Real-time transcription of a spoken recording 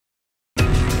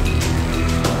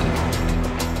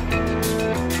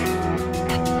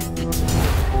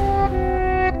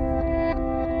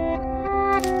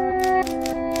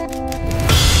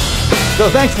So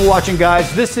thanks for watching,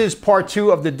 guys. This is part 2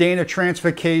 of the Dana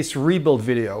transfer case rebuild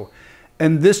video.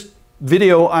 In this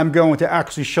video, I'm going to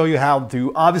actually show you how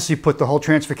to obviously put the whole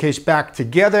transfer case back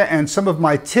together and some of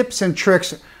my tips and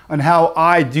tricks on how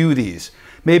I do these.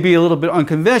 Maybe a little bit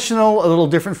unconventional, a little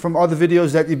different from other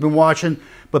videos that you've been watching,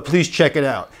 but please check it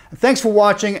out. Thanks for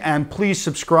watching, and please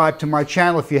subscribe to my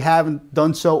channel if you haven't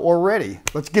done so already.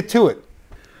 Let's get to it.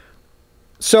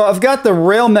 So I've got the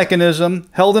rail mechanism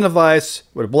held in a vise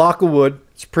with a block of wood.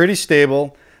 It's pretty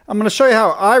stable. I'm going to show you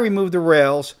how I remove the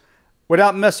rails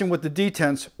without messing with the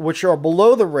detents, which are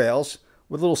below the rails,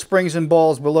 with little springs and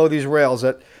balls below these rails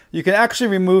that you can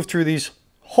actually remove through these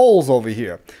holes over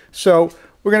here. So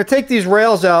we're going to take these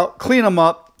rails out, clean them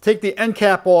up, take the end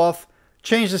cap off,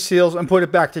 change the seals, and put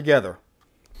it back together.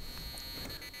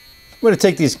 I'm going to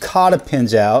take these cotter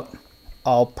pins out.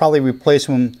 I'll probably replace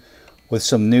them with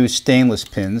some new stainless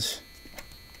pins.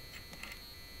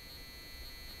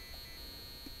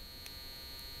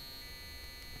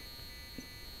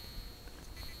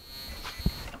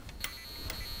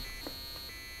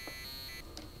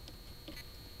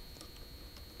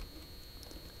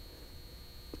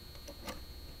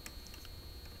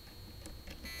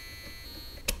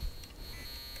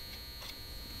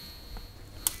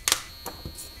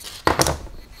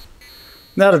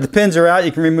 Now that the pins are out,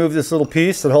 you can remove this little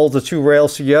piece that holds the two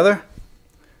rails together.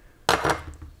 We're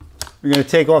going to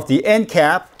take off the end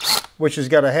cap, which has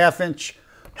got a 1/2 inch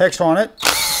hex on it.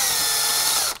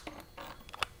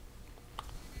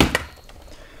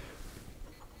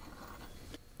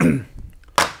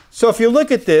 So if you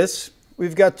look at this,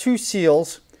 we've got two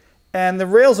seals, and the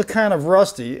rails are kind of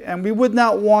rusty, and we would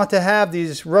not want to have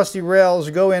these rusty rails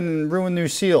go in and ruin new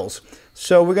seals.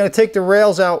 So we're going to take the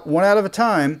rails out one at a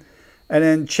time, and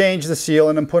then change the seal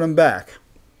and then put them back.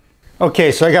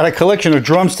 Okay, so I got a collection of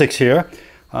drumsticks here,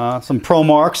 some Pro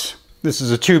Marks. This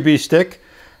is a 2B stick,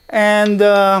 and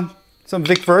some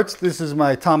Vic Verts. This is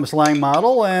my Thomas Lang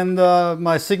model, and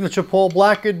my signature Paul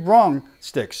Blackard Wrong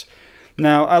sticks.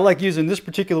 Now, I like using this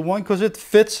particular one because it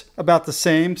fits about the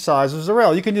same size as the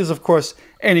rail. You can use, of course,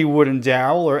 any wooden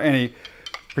dowel or any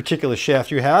particular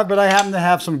shaft you have, but I happen to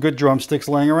have some good drumsticks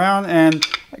laying around, and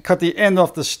I cut the end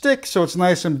off the stick so it's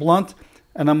nice and blunt,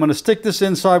 and I'm going to stick this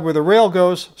inside where the rail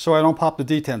goes so I don't pop the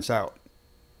detents out.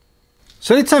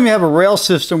 So anytime you have a rail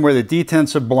system where the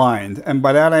detents are blind, and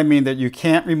by that I mean that you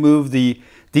can't remove the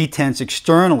detents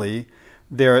externally,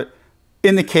 they're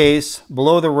in the case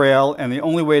below the rail, and the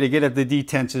only way to get at the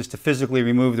detents is to physically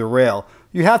remove the rail.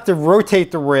 You have to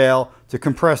rotate the rail to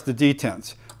compress the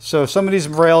detents. So some of these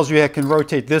rails you can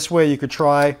rotate this way. You could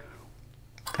try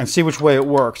and see which way it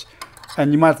works.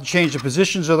 And you might have to change the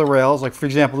positions of the rails. Like, for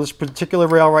example, this particular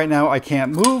rail right now I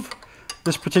can't move.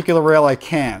 This particular rail I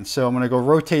can. So I'm going to go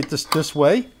rotate this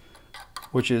way,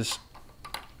 which is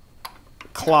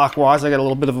clockwise. I got a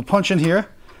little bit of a punch in here.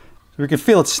 So we can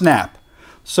feel it snap.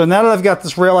 So now that I've got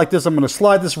this rail like this, I'm going to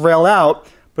slide this rail out,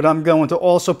 but I'm going to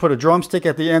also put a drumstick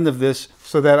at the end of this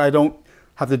so that I don't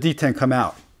have the detent come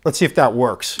out. Let's see if that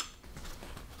works.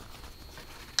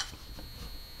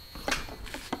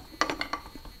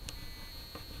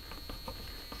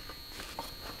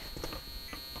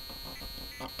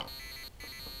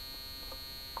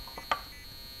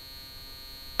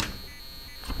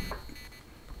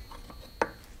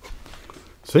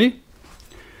 See?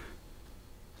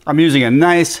 I'm using a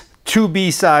nice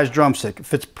 2B size drumstick. It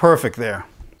fits perfect there.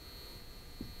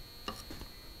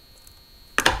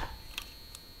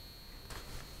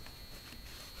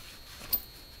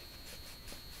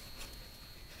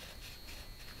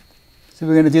 So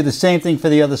we're going to do the same thing for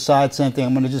the other side, same thing.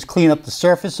 I'm going to just clean up the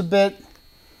surface a bit.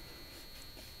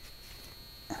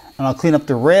 And I'll clean up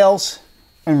the rails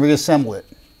and reassemble it.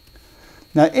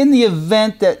 Now, in the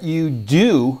event that you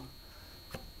do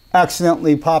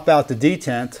accidentally pop out the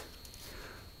detent,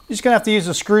 you're just going to have to use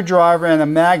a screwdriver and a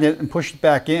magnet and push it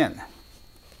back in.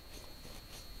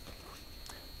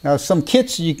 Now, some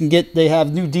kits you can get, they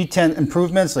have new detent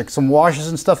improvements, like some washers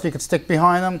and stuff you can stick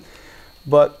behind them.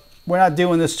 But we're not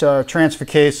doing this transfer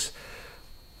case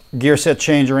gear set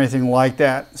change or anything like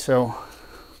that, so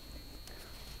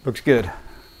looks good.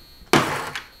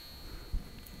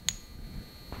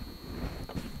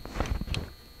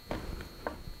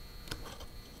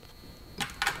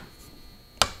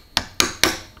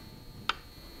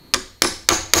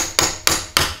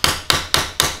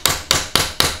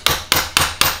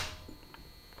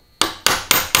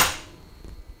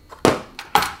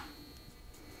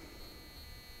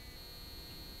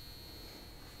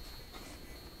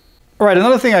 All right,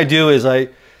 another thing I do is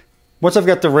once I've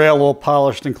got the rail all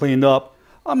polished and cleaned up,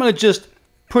 I'm going to just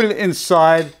put it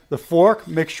inside the fork,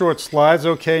 make sure it slides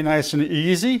okay, nice and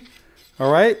easy.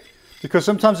 all right? Because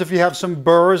sometimes if you have some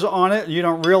burrs on it, you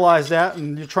don't realize that,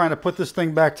 and you're trying to put this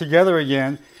thing back together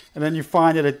again, and then you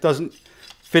find that it doesn't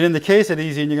fit in the case that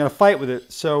easy, and you're going to fight with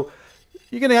it. So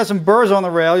you're going to have some burrs on the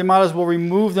rail. You might as well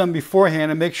remove them beforehand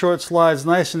and make sure it slides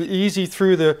nice and easy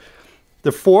through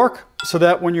the fork, so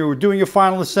that when you're doing your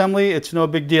final assembly, it's no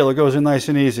big deal. It goes in nice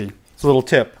and easy. It's a little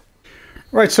tip.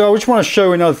 Right, so I just want to show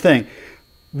you another thing.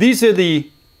 These are the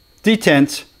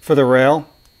detents for the rail,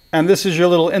 and this is your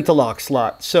little interlock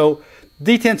slot. So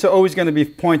detents are always going to be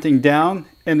pointing down,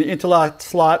 and the interlock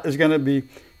slot is going to be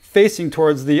facing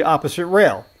towards the opposite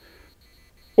rail.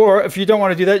 Or if you don't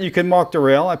want to do that, you can mark the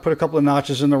rail. I put a couple of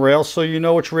notches in the rail so you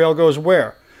know which rail goes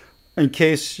where. In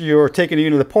case you're taking a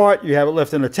unit apart, you have it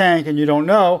left in a tank and you don't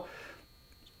know,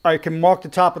 I can mark the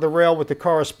top of the rail with the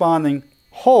corresponding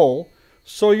hole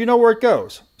so you know where it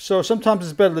goes. So sometimes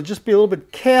it's better to just be a little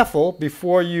bit careful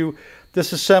before you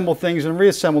disassemble things and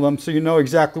reassemble them, so you know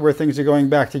exactly where things are going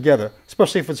back together,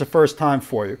 especially if it's the first time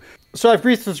for you. So I've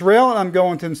greased this rail and I'm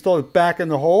going to install it back in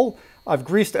the hole. I've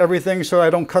greased everything so I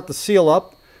don't cut the seal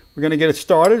up. We're going to get it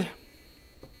started.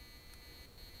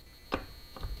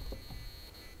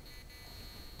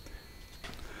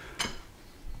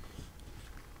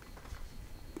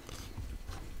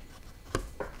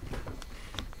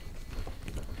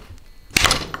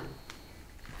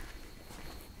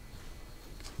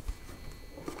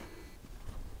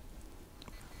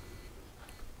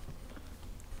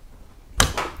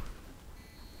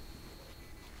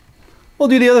 We'll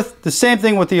do the same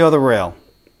thing with the other rail.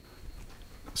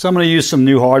 So I'm going to use some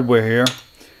new hardware here.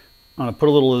 I'm going to put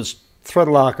a little of this thread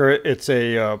locker. It's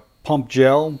a pump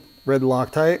gel, red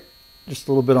Loctite. Just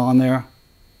a little bit on there.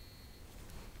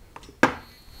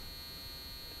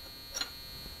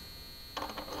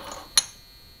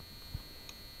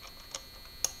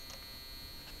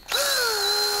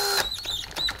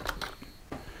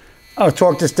 I'll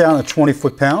torque this down to 20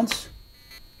 foot-pounds.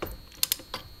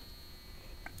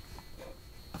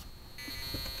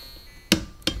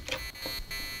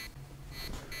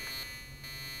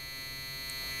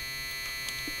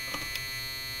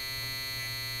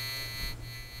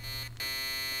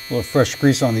 A little fresh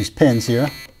grease on these pins here.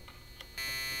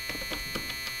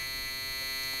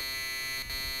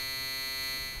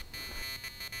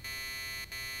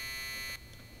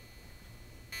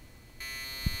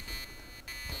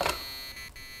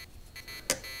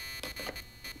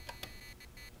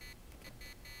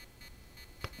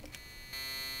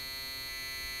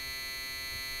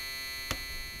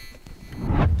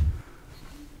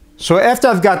 So after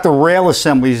I've got the rail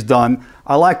assemblies done,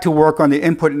 I like to work on the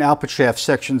input and output shaft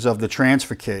sections of the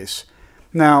transfer case.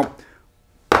 Now,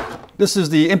 this is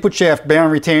the input shaft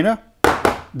bearing retainer.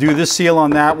 Do the seal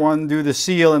on that one, do the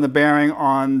seal and the bearing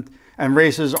on and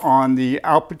races on the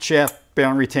output shaft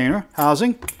bearing retainer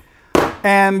housing.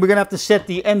 And we're going to have to set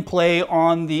the end play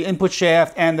on the input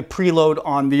shaft and the preload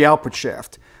on the output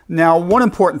shaft. Now, one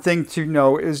important thing to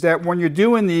know is that when you're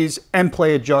doing these end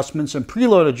play adjustments and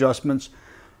preload adjustments,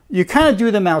 you kind of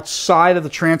do them outside of the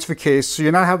transfer case, so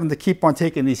you're not having to keep on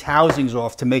taking these housings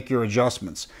off to make your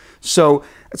adjustments. So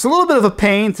it's a little bit of a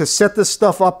pain to set this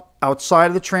stuff up outside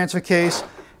of the transfer case,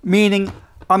 meaning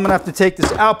I'm going to have to take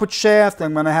this output shaft,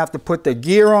 I'm going to have to put the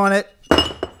gear on it,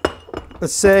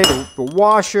 let's say the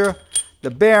washer, the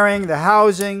bearing, the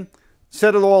housing,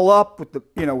 set it all up with the,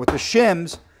 with the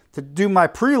shims to do my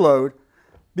preload.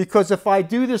 Because if I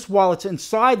do this while it's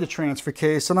inside the transfer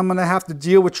case, then I'm going to have to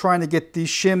deal with trying to get these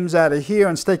shims out of here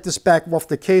and take this back off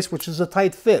the case, which is a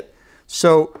tight fit.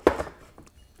 So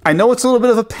I know it's a little bit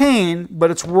of a pain, but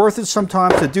it's worth it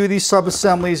sometimes to do these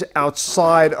sub-assemblies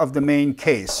outside of the main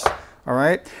case. All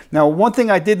right. Now, one thing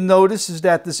I did notice is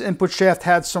that this input shaft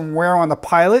had some wear on the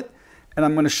pilot, and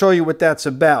I'm going to show you what that's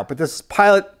about. But this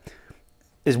pilot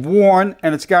is worn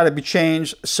and it's got to be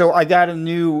changed. So I got a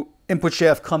new input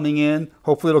shaft coming in.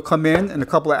 Hopefully it'll come in a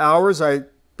couple of hours. I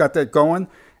got that going,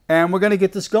 and we're going to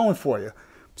get this going for you.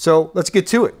 So let's get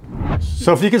to it.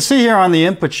 So if you can see here on the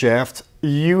input shaft,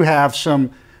 you have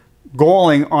some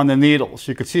galling on the needles.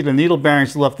 You can see the needle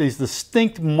bearings left these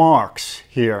distinct marks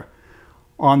here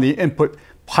on the input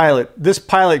pilot. This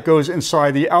pilot goes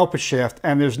inside the output shaft,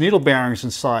 and there's needle bearings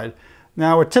inside.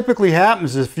 Now, what typically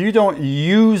happens is if you don't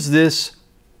use this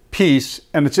piece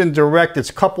and it's indirect,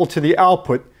 it's coupled to the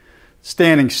output,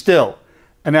 standing still.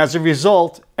 And as a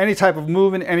result, any type of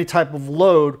movement, any type of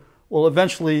load will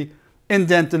eventually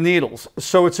indent the needles.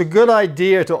 So it's a good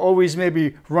idea to always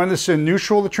maybe run this in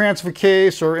neutral, the transfer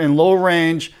case, or in low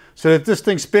range, so that this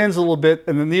thing spins a little bit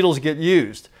and the needles get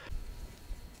used.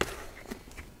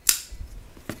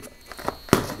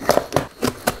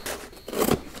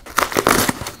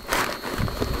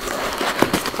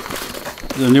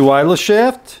 The new idler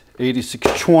shaft,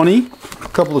 8620. A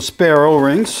couple of spare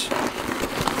O-rings.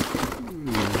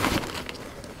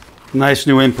 Nice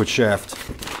new input shaft.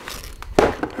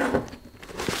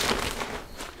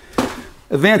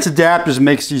 Advanced Adapters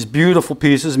makes these beautiful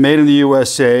pieces made in the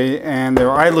USA, and their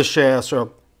idler shafts are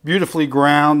beautifully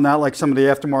ground, not like some of the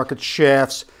aftermarket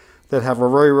shafts that have a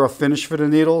very rough finish for the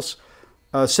needles.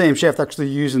 Same shaft actually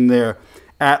used in their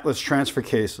Atlas transfer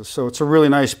cases. So it's a really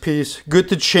nice piece. Good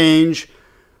to change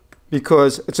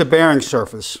because it's a bearing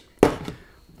surface. Look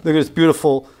at this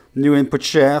beautiful new input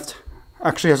shaft.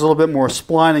 Actually has a little bit more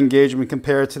spline engagement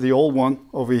compared to the old one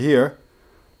over here.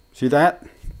 See that?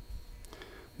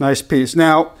 Nice piece.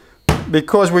 Now,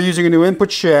 because we're using a new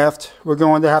input shaft, we're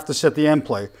going to have to set the end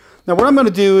plate. Now what I'm going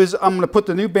to do is I'm going to put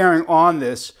the new bearing on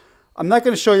this. I'm not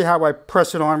going to show you how I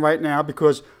press it on right now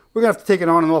because we're going to have to take it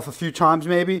on and off a few times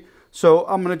maybe. So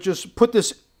I'm going to just put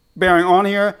this bearing on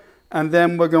here, and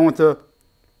then we're going to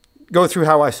go through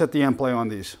how I set the end plate on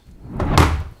these. All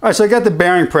right, so I got the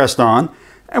bearing pressed on.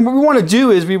 And what we want to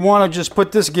do is we want to just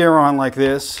put this gear on like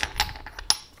this.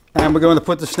 And we're going to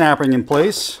put the snap ring in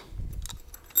place.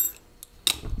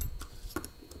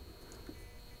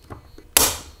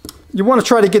 You want to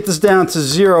try to get this down to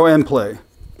 0 end play.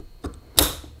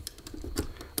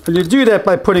 And you do that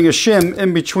by putting a shim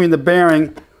in between the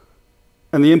bearing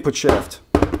and the input shaft.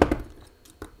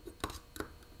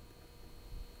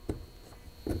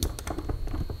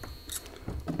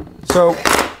 So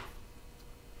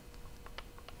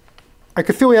I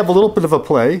can feel we have a little bit of a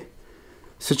play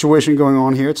situation going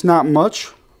on here. It's not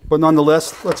much, but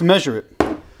nonetheless, let's measure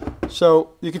it. So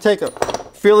you can take a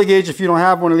feeler gauge if you don't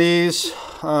have one of these.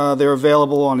 They're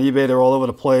available on eBay. They're all over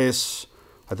the place.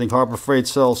 I think Harbor Freight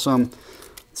sells some.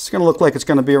 It's going to look like it's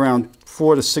going to be around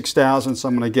 4 to 6 thousandths,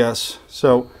 I'm going to guess.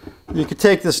 So you could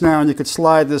take this now and you could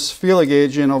slide this feeler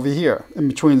gauge in over here in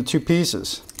between the two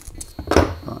pieces.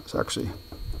 It's actually,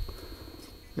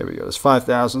 there we go, there's 5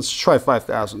 thousandths. Let's try 5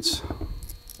 thousandths.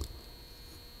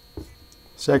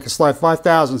 So I can slide 5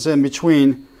 thousandths in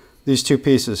between these two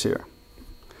pieces here.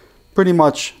 Pretty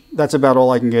much that's about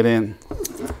all I can get in.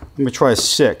 Let me try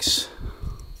 6.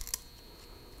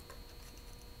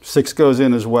 6 goes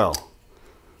in as well.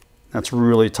 That's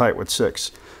really tight with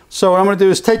 6. So what I'm going to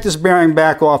do is take this bearing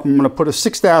back off. I'm going to put a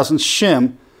 6 thousandths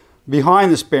shim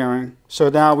behind this bearing. So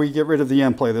now we get rid of the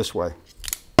end play this way.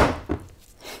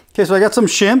 Okay, so I got some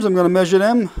shims. I'm going to measure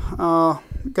them.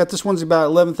 Got this one's about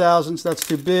 11 thousandths. That's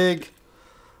too big.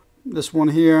 This one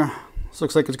here, this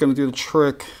looks like it's going to do the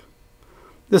trick.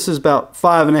 This is about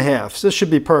 5.5. So this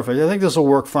should be perfect. I think this will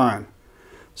work fine.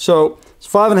 So it's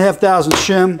 5.5 thousandths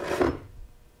shim.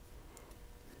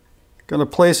 Going to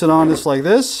place it on this like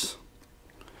this.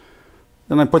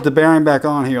 Then I put the bearing back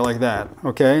on here like that.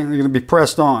 Okay, they're going to be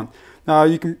pressed on. Now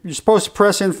you're supposed to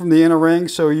press in from the inner ring,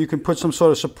 so you can put some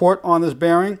sort of support on this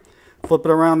bearing. Flip it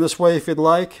around this way if you'd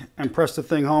like, and press the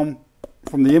thing home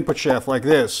from the input shaft like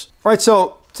this. All right,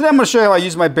 so today I'm going to show you how I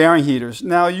use my bearing heaters.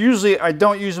 Now usually I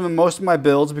don't use them in most of my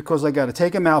builds because I got to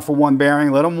take them out for one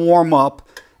bearing, let them warm up,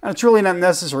 and it's really not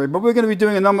necessary. But we're going to be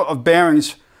doing a number of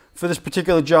bearings for this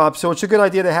particular job, so it's a good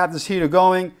idea to have this heater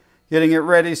going, getting it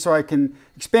ready so I can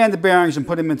expand the bearings and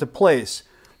put them into place.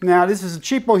 Now this is a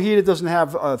cheapo heater, it doesn't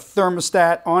have a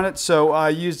thermostat on it, so I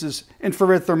use this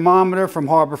infrared thermometer from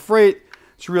Harbor Freight.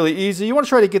 It's really easy. You want to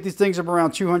try to get these things up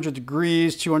around 200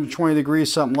 degrees, 220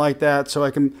 degrees, something like that, so I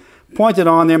can point it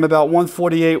on there. I'm about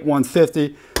 148,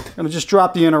 150. I'm going to just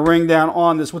drop the inner ring down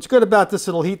on this. What's good about this,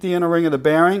 it'll heat the inner ring of the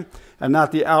bearing and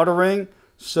not the outer ring.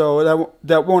 So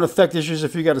that won't affect issues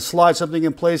if you got to slide something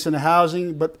in place in the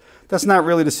housing, but that's not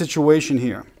really the situation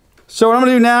here. So what I'm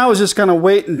going to do now is just going to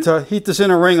wait and to heat this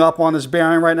inner ring up on this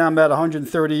bearing. Right now I'm about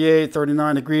 138,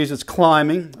 39 degrees. It's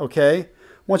climbing, okay?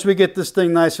 Once we get this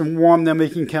thing nice and warm, then we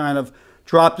can kind of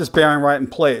drop this bearing right in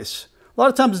place. A lot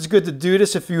of times it's good to do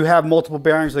this if you have multiple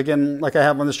bearings, again, like I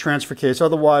have on this transfer case.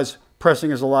 Otherwise,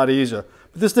 pressing is a lot easier.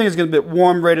 But this thing is going to be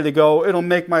warm, ready to go. It'll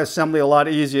make my assembly a lot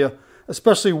easier,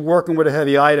 especially working with a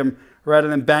heavy item rather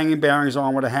than banging bearings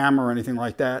on with a hammer or anything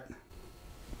like that.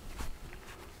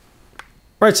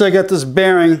 All right, so I got this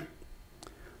bearing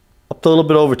up to a little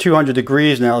bit over 200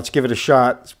 degrees now. Let's give it a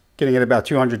shot. It's getting at about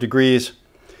 200 degrees.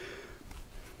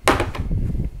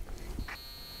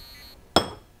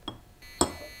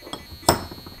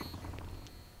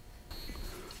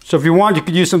 So if you want, you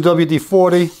could use some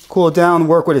WD-40, cool it down,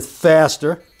 work with it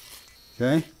faster.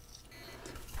 Okay.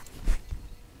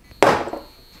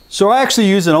 So I actually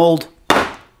use an old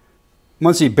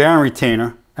Muncie bearing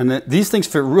retainer, and these things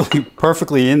fit really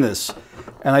perfectly in this.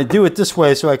 And I do it this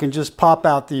way so I can just pop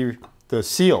out the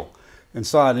seal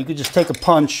inside. You can just take a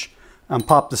punch and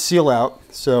pop the seal out.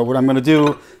 So what I'm going to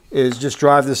do is just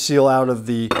drive the seal out of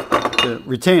the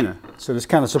retainer. So this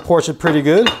kind of supports it pretty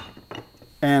good.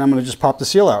 And I'm going to just pop the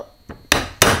seal out.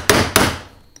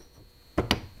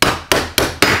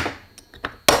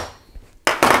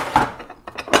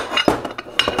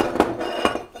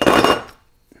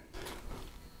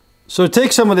 So to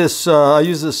take some of this, I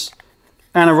use this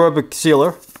anaerobic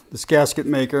sealer, this gasket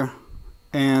maker,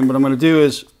 and what I'm going to do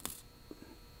is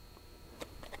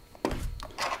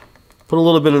put a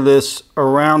little bit of this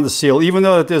around the seal. Even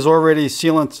though that there's already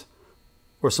sealant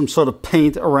or some sort of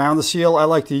paint around the seal, I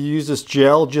like to use this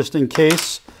gel just in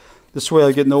case. This way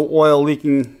I get no oil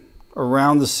leaking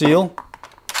around the seal.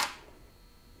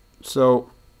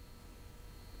 So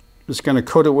just going to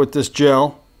coat it with this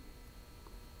gel.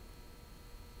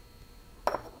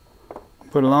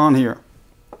 Put it on here.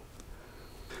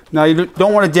 Now you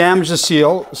don't want to damage the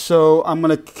seal, so I'm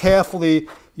going to carefully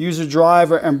use a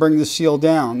driver and bring the seal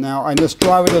down. Now this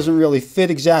driver doesn't really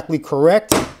fit exactly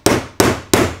correct.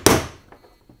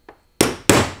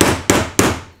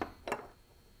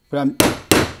 But I'm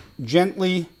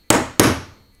gently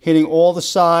hitting all the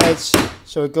sides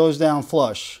so it goes down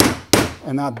flush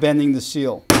and not bending the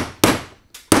seal.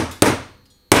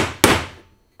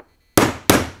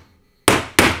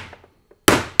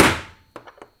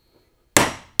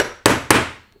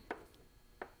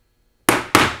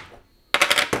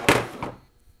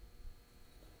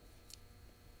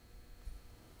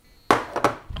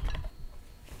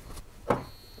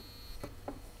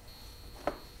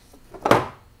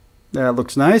 That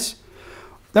looks nice.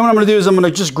 Then what I'm going to do is I'm going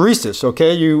to just grease this,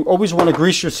 okay? You always want to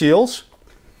grease your seals.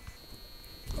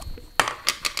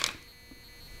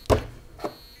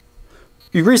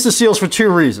 You grease the seals for two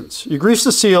reasons. You grease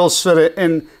the seals so that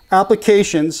in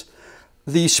applications,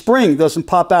 the spring doesn't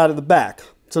pop out of the back.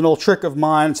 It's an old trick of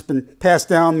mine. It's been passed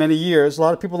down many years. A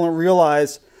lot of people don't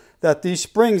realize that these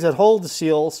springs that hold the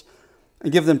seals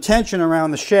and give them tension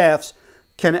around the shafts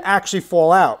can actually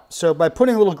fall out. So by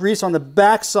putting a little grease on the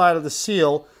back side of the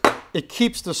seal, it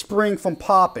keeps the spring from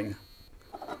popping.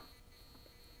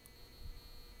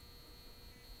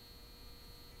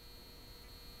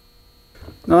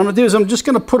 Now what I'm going to do is I'm just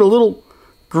going to put a little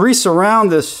grease around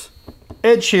this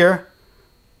edge here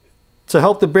to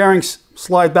help the bearings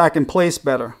slide back in place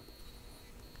better.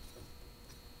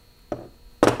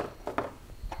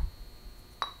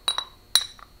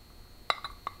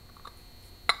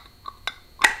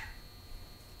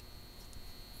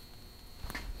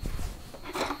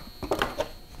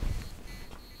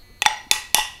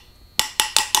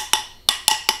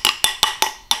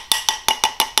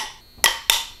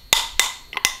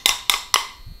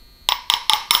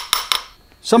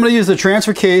 So I'm going to use the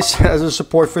transfer case as a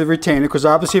support for the retainer, because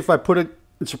obviously if I put it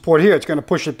in support here, it's going to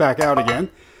push it back out again.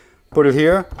 Put it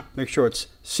here, make sure it's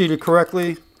seated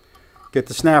correctly, get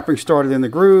the snap ring started in the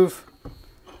groove,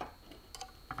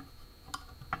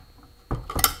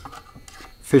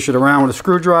 fish it around with a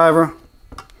screwdriver.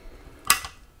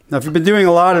 Now if you've been doing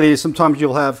a lot of these, sometimes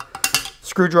you'll have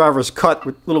screwdrivers cut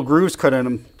with little grooves cut in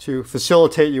them to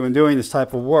facilitate you in doing this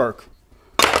type of work.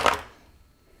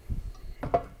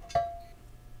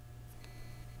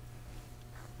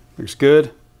 Looks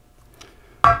good.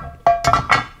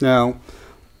 Now,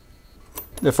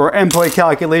 if our end plate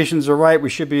calculations are right, we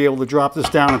should be able to drop this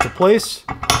down into place.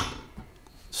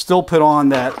 Still put on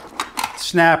that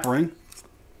snap ring.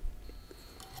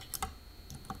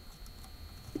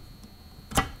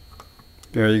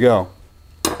 There you go.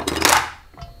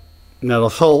 Now the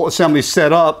whole assembly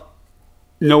set up,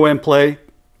 no end play,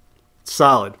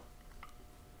 solid.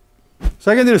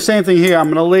 So I can do the same thing here. I'm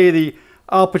going to lay the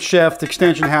output shaft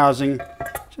extension housing,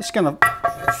 just gonna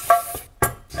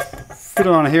fit it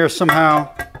on here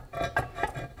somehow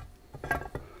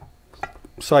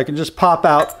so I can just pop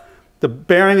out the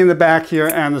bearing in the back here,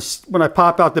 and when I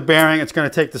pop out the bearing, it's going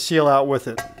to take the seal out with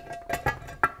it.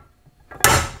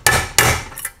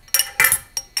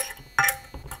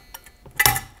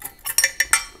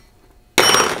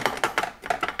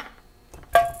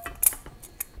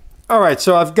 Alright,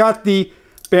 so I've got the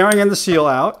bearing and the seal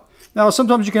out. Now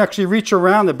sometimes you can actually reach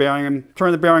around the bearing and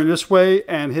turn the bearing this way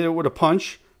and hit it with a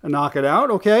punch and knock it out,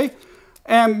 okay?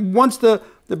 And once the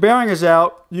bearing is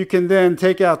out, you can then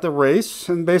take out the race,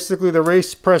 and basically the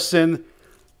race press in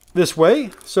this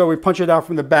way. So we punch it out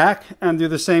from the back and do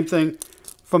the same thing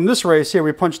from this race here.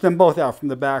 We punch them both out from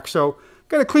the back. So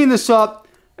got to clean this up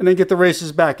and then get the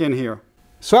races back in here.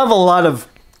 So I have a lot of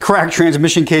cracked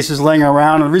transmission cases laying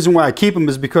around, and the reason why I keep them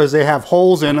is because they have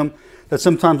holes in them that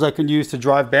sometimes I can use to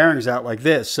drive bearings out like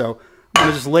this. So I'm going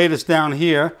to just lay this down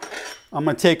here. I'm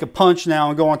going to take a punch now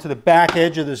and go onto the back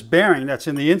edge of this bearing that's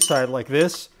in the inside like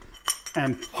this.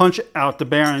 and punch out the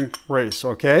bearing race,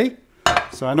 okay?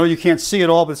 So I know you can't see it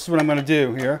all, but this is what I'm going to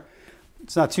do here.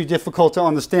 It's not too difficult to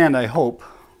understand, I hope.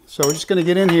 So we're just going to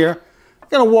get in here. I'm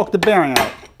going to walk the bearing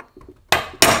out.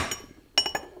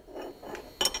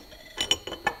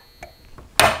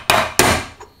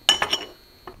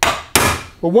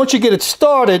 But once you get it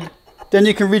started, then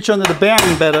you can reach under the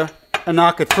bearing better and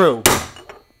knock it through.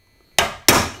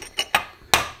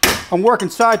 I'm working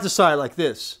side to side like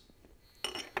this.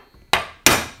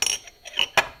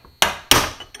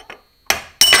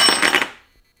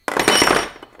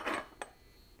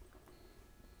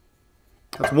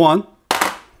 That's one.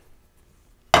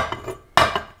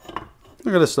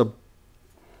 Look at this, the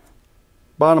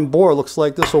bottom bore looks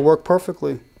like this will work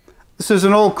perfectly. This is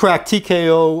an old cracked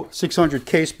TKO 600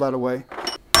 case, by the way.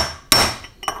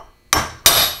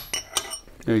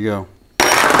 There you go.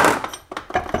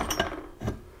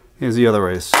 Here's the other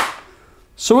race.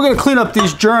 So we're going to clean up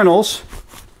these journals.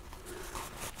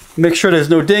 Make sure there's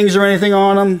no dings or anything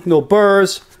on them, no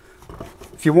burrs.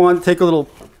 If you want, take a little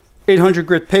 800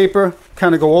 grit paper,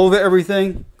 kind of go over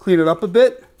everything, clean it up a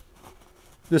bit.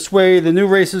 This way the new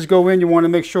races go in, you want to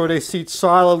make sure they seat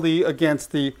solidly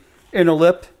against the inner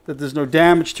lip, that there's no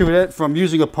damage to it from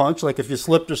using a punch, like if you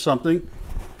slipped or something.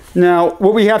 Now,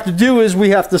 what we have to do is we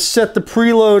have to set the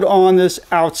preload on this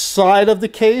outside of the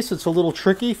case. It's a little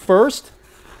tricky first.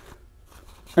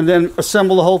 And then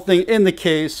assemble the whole thing in the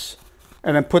case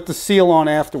and then put the seal on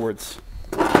afterwards.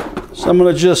 So I'm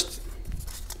going to just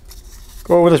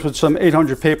go over this with some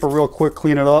 800 paper real quick,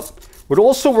 clean it up. What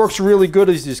also works really good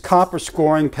is these copper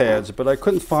scoring pads, but I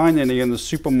couldn't find any in the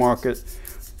supermarket.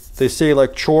 They say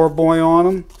like Chore Boy on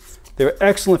them. They're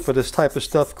excellent for this type of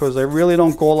stuff because they really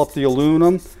don't gall up the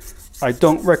aluminum. I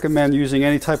don't recommend using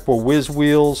any type of whiz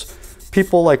wheels.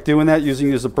 People like doing that,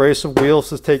 using these abrasive wheels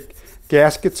to take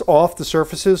gaskets off the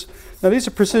surfaces. Now these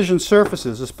are precision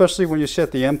surfaces, especially when you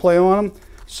set the end play on them.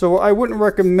 So I wouldn't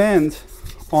recommend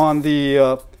on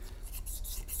the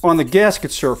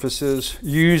gasket surfaces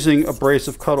using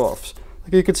abrasive cutoffs.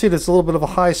 Like you can see, there's a little bit of a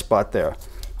high spot there. I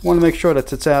want to make sure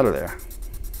that it's out of there.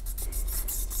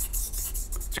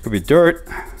 This could be dirt.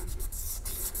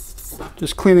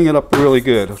 Just cleaning it up really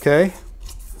good, okay?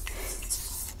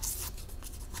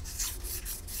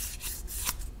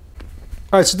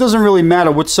 All right, so it doesn't really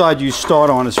matter which side you start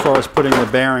on as far as putting the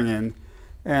bearing in.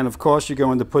 And of course, you're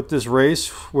going to put this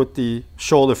race with the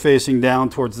shoulder facing down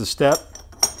towards the step.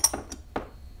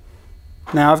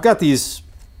 Now I've got these,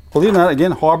 believe it or not,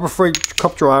 again, Harbor Freight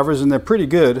cup drivers, and they're pretty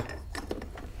good.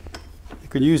 You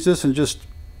can use this and just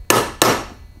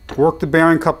work the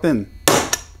bearing cup in.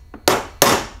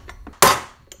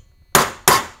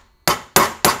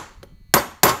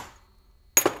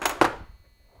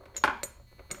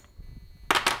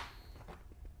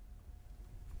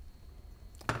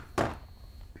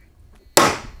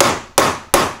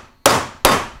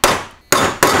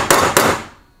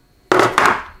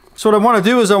 So what I want to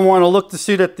do is I want to look to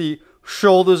see that the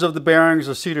shoulders of the bearings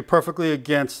are seated perfectly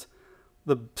against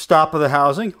the stop of the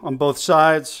housing on both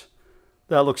sides.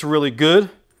 That looks really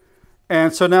good.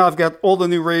 And so now I've got all the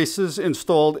new races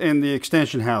installed in the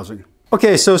extension housing.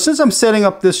 Okay, so since I'm setting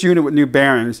up this unit with new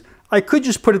bearings, I could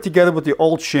just put it together with the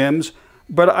old shims,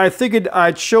 but I figured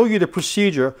I'd show you the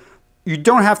procedure. You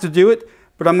don't have to do it,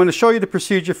 but I'm going to show you the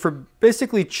procedure for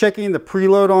basically checking the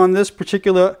preload on this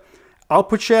particular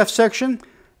output shaft section.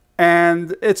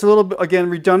 And it's a little bit, again,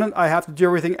 redundant. I have to do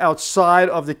everything outside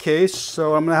of the case.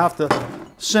 So I'm going to have to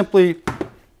simply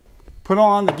put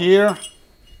on the gear,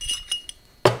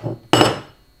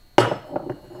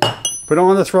 put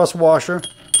on the thrust washer.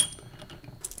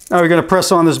 Now we're going to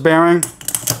press on this bearing.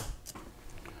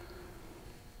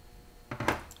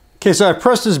 Okay, so I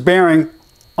pressed this bearing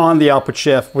on the output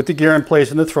shaft with the gear in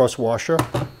place and the thrust washer.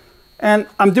 And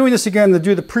I'm doing this again to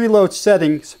do the preload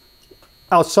settings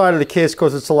outside of the case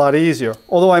because it's a lot easier.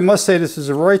 Although I must say this is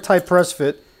a very tight press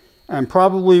fit, and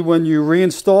probably when you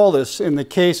reinstall this in the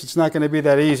case, it's not going to be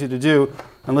that easy to do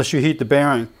unless you heat the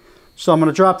bearing. So I'm going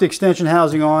to drop the extension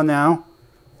housing on now.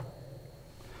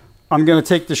 I'm going to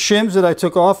take the shims that I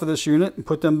took off of this unit and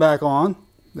put them back on.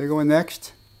 They go in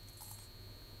next.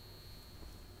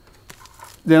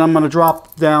 Then I'm going to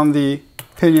drop down the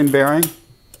pinion bearing.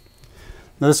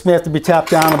 Now this may have to be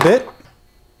tapped down a bit.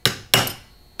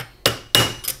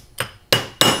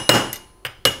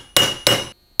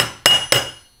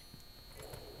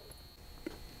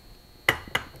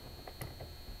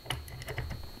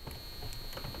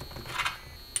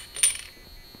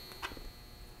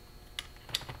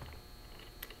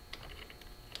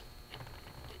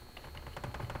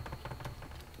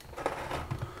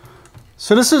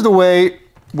 So this is the way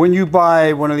when you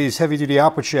buy one of these heavy-duty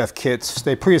output shaft kits,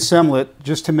 they pre-assemble it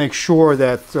just to make sure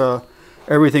that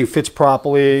everything fits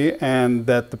properly and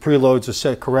that the preloads are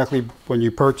set correctly when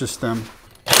you purchase them.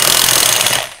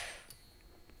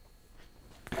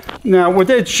 Now, what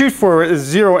they shoot for is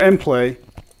 0 end play.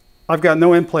 I've got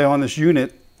no end play on this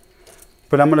unit,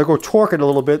 but I'm going to go torque it a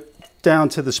little bit down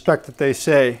to the spec that they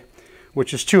say,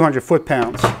 which is 200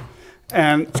 foot-pounds.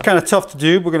 And it's kind of tough to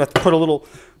do. We're going to have to put a little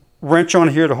wrench on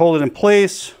here to hold it in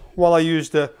place while I use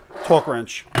the torque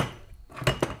wrench.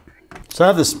 So I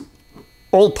have this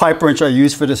old pipe wrench I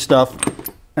use for this stuff,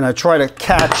 and I try to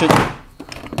catch it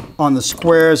on the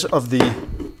squares of the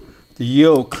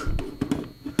yoke.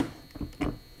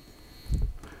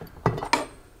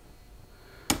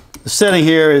 The setting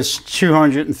here is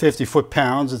 250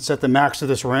 foot-pounds. It's at the max of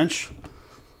this wrench.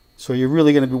 So you're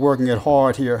really going to be working it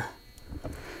hard here.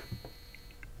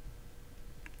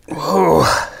 Whoa.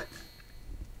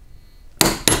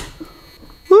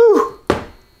 Woo.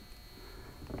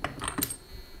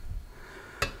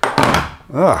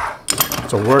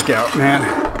 It's a workout,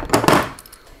 man.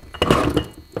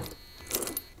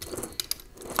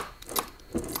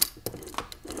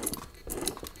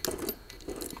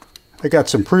 I got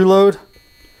some preload.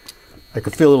 I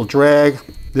can feel a little drag.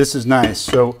 This is nice.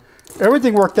 So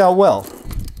everything worked out well.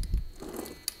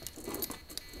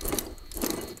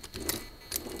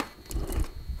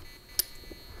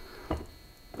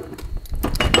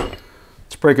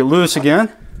 Let's break it loose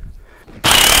again.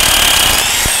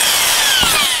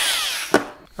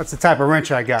 That's the type of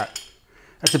wrench I got.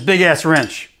 That's a big ass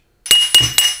wrench.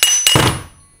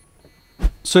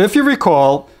 So if you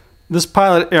recall, this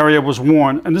pilot area was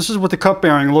worn, and this is what the cup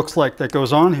bearing looks like that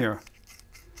goes on here.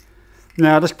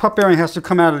 Now this cup bearing has to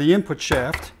come out of the input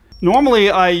shaft. Normally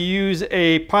I use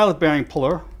a pilot bearing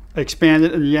puller, I expand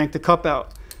it and yank the cup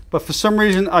out. But for some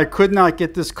reason I could not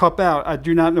get this cup out. I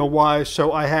do not know why,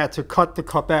 so I had to cut the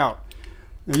cup out.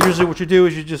 And usually what you do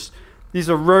is these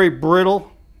are very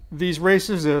brittle, these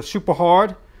races, they're super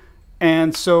hard.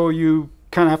 And so you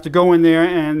kind of have to go in there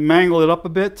and mangle it up a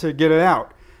bit to get it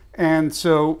out. And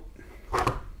so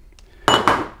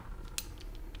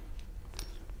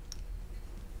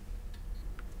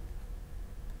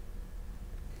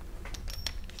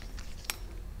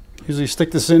usually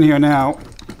stick this in here now.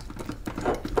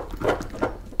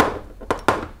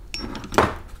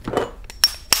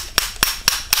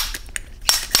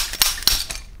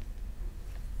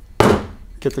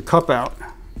 Get the cup out.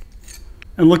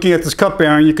 And looking at this cup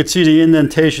bearing, you could see the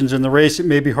indentations in the race. It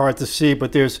may be hard to see,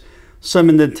 but there's some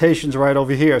indentations right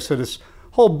over here. So this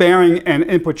whole bearing and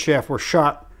input shaft were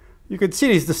shot. You can see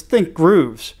these distinct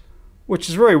grooves, which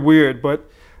is very weird, but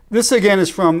this again is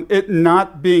from it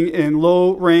not being in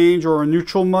low range or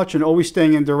neutral much and always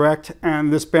staying in direct,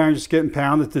 and this bearing just getting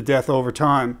pounded to death over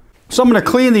time. So I'm going to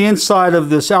clean the inside of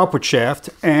this output shaft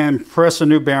and press a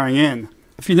new bearing in.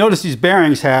 If you notice, these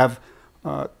bearings have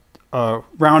a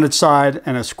rounded side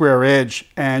and a square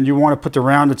edge, and you want to put the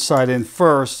rounded side in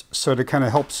first so that it kind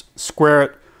of helps square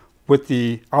it with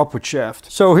the output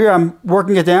shaft. So here I'm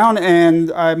working it down,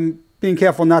 and I'm being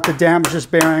careful not to damage this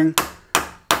bearing,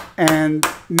 and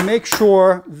make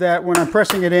sure that when I'm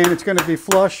pressing it in, it's going to be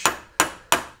flush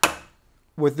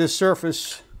with this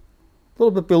surface a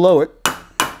little bit below it.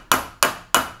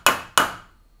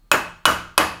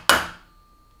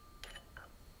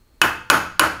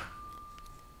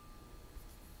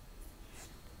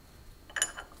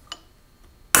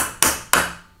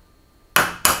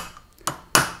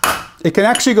 It can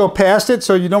actually go past it,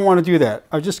 so you don't want to do that.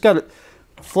 I've just got it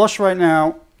flush right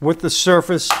now with the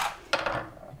surface.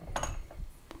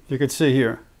 You can see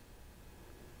here.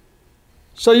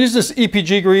 So I use this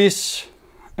EPG grease,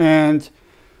 and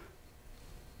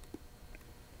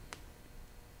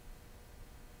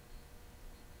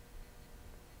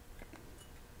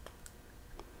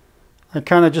I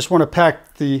kind of just want to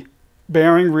pack the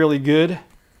bearing really good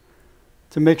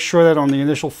to make sure that on the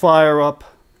initial fire up,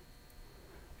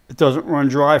 it doesn't run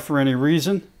dry for any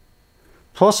reason.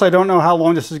 Plus, I don't know how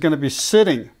long this is going to be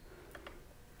sitting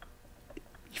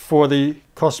before the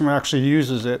customer actually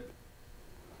uses it.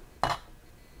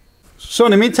 So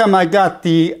in the meantime, I got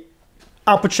the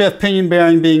output shaft pinion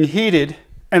bearing being heated,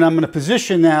 and I'm going to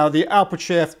position now the output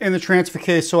shaft in the transfer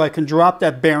case so I can drop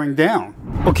that bearing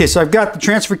down. Okay, so I've got the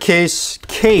transfer case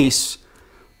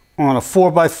on a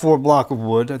 4x4 block of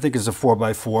wood. I think it's a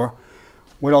 4x4.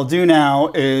 What I'll do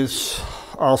now is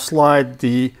I'll slide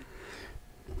the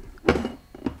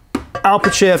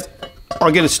output shaft,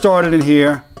 I'll get it started in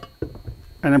here,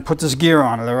 and then put this gear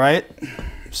on it, all right?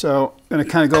 So I'm gonna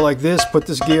kind of go like this, put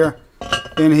this gear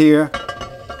in here.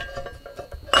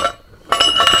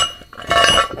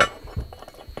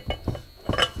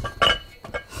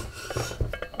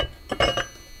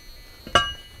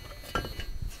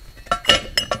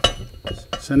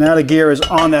 So now the gear is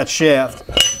on that shaft.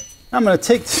 I'm going to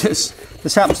take this.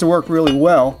 This happens to work really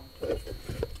well.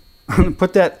 I'm going to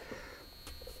put that,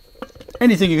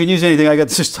 anything, you can use anything. I got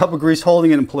this tub of grease holding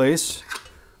it in place.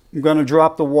 I'm going to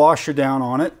drop the washer down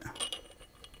on it.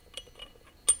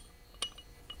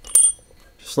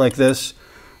 Just like this.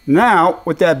 Now,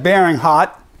 with that bearing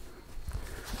hot,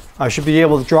 I should be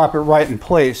able to drop it right in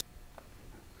place.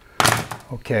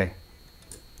 Okay.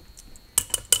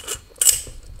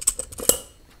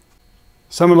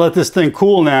 So I'm going to let this thing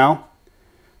cool now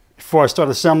before I start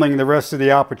assembling the rest of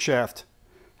the output shaft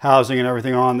housing and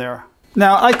everything on there.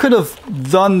 Now I could have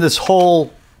done this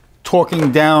whole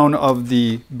torquing down of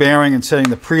the bearing and setting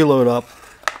the preload up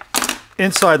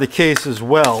inside the case as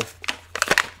well,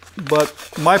 but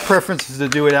my preference is to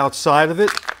do it outside of it.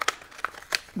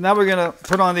 Now we're going to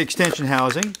put on the extension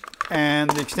housing, and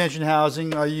the extension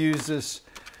housing, I use this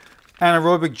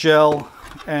anaerobic gel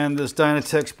and this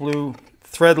Dynatex blue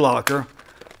thread locker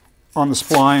on the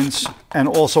splines and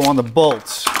also on the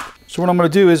bolts. So what I'm going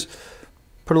to do is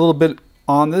put a little bit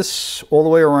on this all the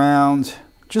way around,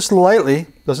 just lightly,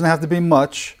 doesn't have to be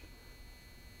much.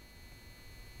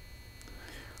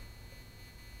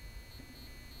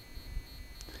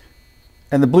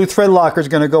 And the blue thread locker is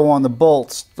going to go on the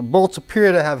bolts. The bolts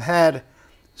appear to have had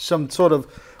some sort of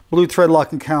blue thread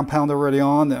locking compound already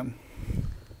on them.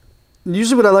 And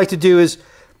usually what I like to do is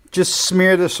just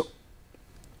smear this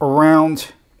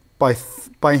around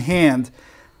by hand.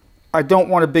 I don't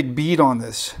want a big bead on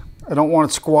this. I don't want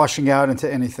it squashing out into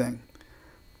anything.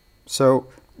 So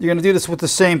you're going to do this with the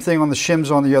same thing on the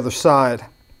shims on the other side.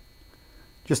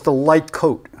 Just a light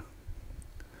coat.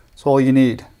 That's all you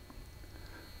need.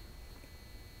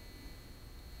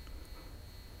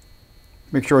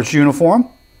 Make sure it's uniform.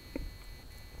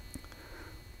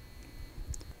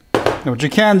 Now what you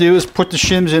can do is put the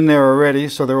shims in there already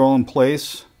so they're all in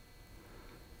place.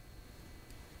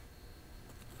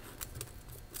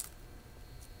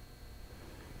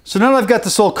 So now that I've got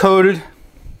this all coated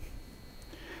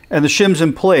and the shims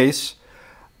in place,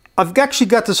 I've actually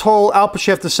got this whole output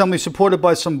shaft assembly supported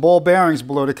by some ball bearings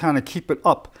below to kind of keep it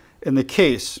up in the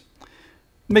case.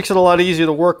 Makes it a lot easier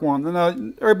to work on.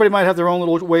 And, everybody might have their own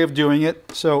little way of doing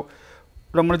it. So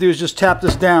what I'm going to do is just tap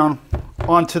this down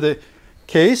onto the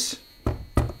case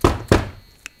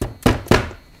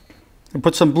and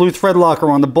put some blue thread locker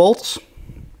on the bolts.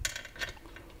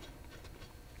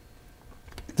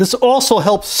 This also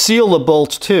helps seal the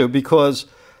bolts too, because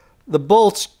the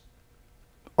bolts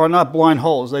are not blind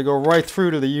holes. They go right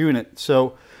through to the unit.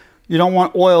 So you don't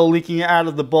want oil leaking out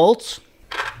of the bolts.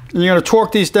 And you're going to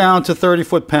torque these down to 30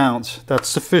 foot-pounds. That's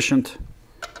sufficient.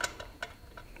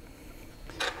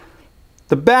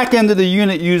 The back end of the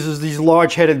unit uses these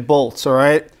large-headed bolts, all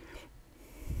right?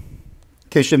 In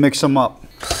case you mix them up.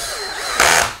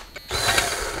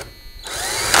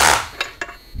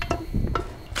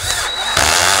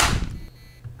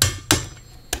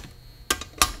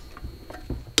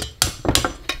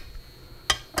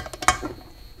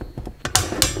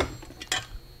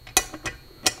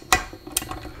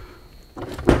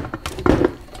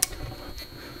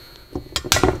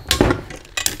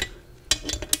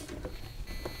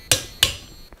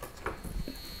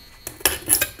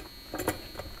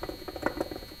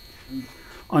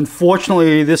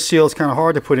 Unfortunately, this seal is kind of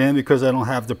hard to put in because I don't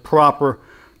have the proper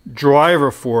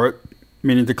driver for it,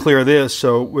 meaning to clear this,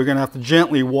 so we're going to have to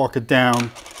gently walk it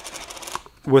down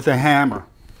with a hammer.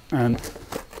 And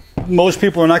most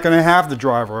people are not going to have the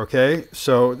driver, okay?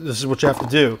 So this is what you have to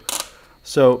do.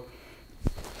 So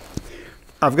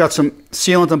I've got some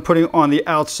sealant I'm putting on the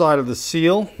outside of the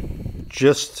seal,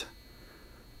 just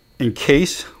in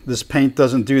case this paint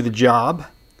doesn't do the job.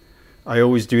 I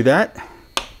always do that.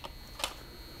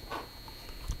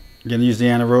 I'm going to use the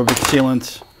anaerobic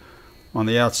sealant on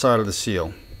the outside of the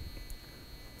seal.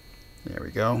 There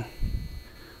we go.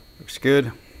 Looks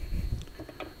good.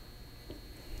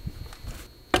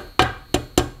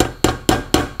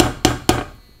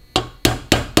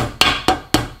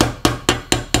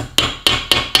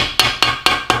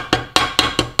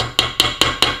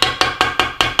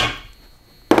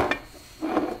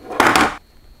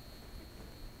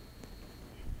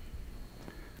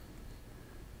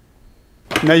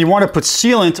 Now you want to put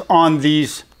sealant on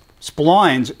these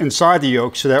splines inside the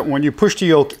yoke so that when you push the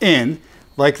yoke in,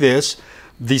 like this,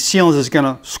 the sealant is going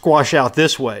to squash out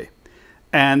this way.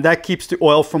 And that keeps the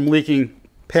oil from leaking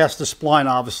past the spline,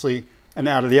 obviously, and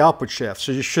out of the output shaft.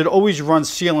 So you should always run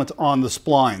sealant on the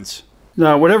splines.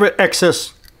 Now, whatever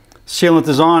excess sealant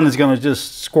is on is going to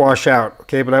just squash out,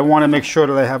 okay? But I want to make sure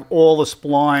that I have all the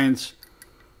splines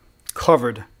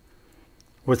covered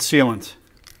with sealant.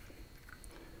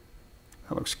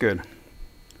 That looks good.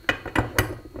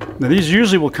 Now these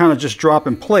usually will kind of just drop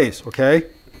in place, okay?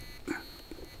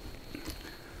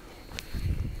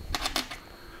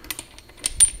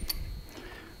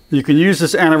 You can use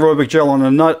this anaerobic gel on the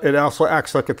nut. It also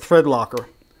acts like a thread locker.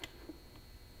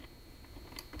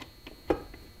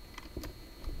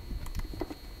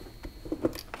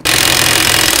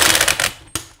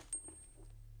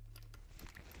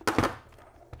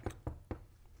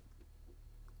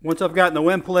 Once I've gotten the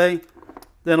in play,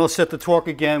 then I'll set the torque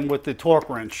again with the torque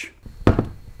wrench.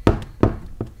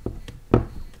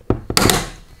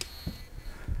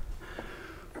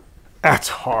 That's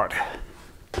hard.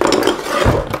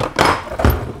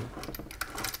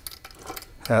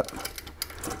 That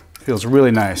feels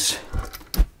really nice.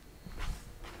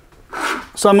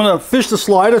 So I'm going to fish the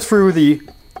slider through the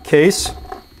case.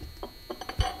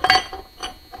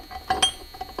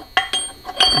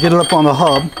 Get it up on the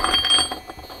hub.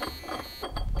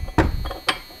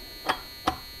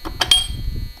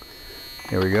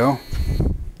 There we go.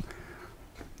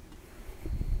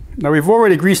 Now we've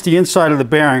already greased the inside of the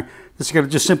bearing. This is going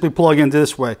to just simply plug into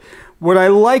this way. What I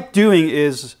like doing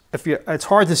is, it's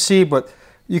hard to see, but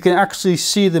you can actually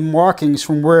see the markings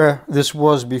from where this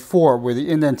was before, where the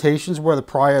indentations were to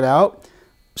pry it out.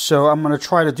 So I'm going to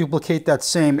try to duplicate that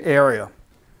same area.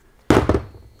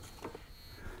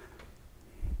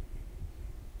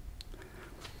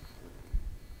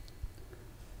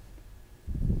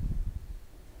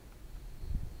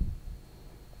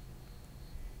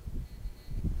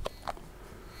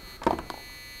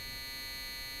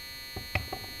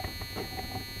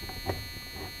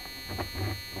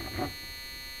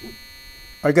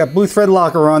 I got blue thread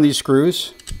locker on these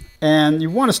screws, and you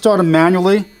want to start them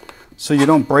manually so you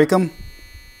don't break them.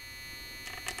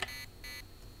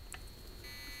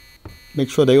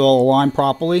 Make sure they all align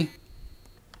properly.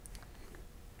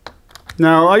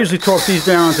 Now I usually torque these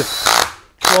down to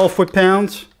 12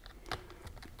 foot-pounds.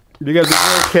 You got to be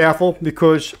very careful,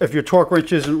 because if your torque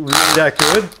wrench isn't really that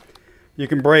good, you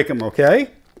can break them,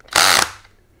 okay?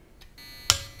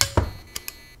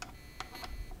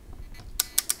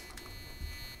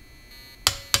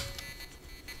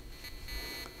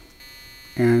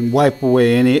 And wipe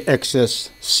away any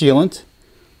excess sealant.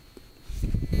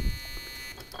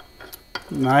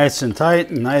 Nice and tight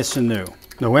and nice and new.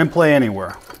 No in play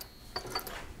anywhere.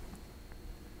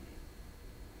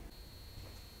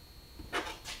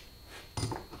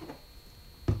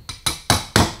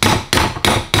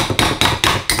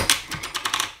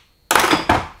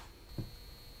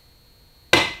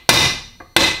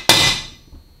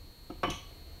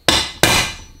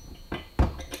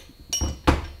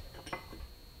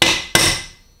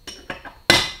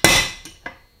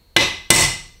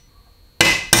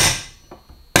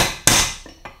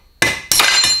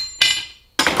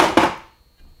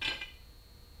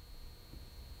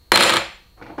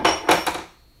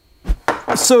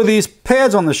 So these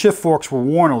pads on the shift forks were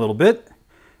worn a little bit,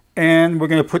 and we're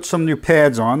going to put some new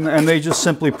pads on, and they just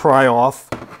simply pry off.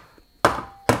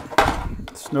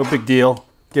 It's no big deal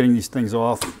getting these things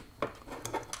off.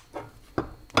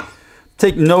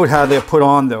 Take note how they're put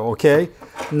on though, okay?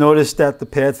 Notice that the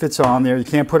pad fits on there. You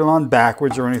can't put it on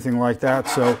backwards or anything like that,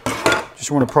 so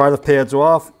just want to pry the pads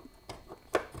off,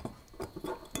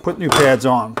 put new pads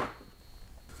on.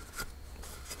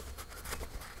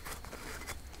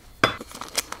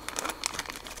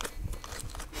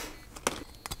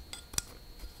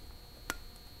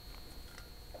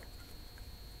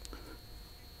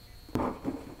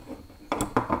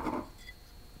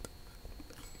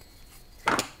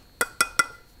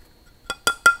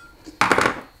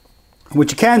 What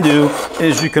you can do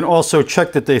is you can also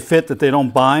check that they fit, that they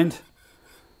don't bind.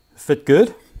 Fit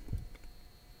good.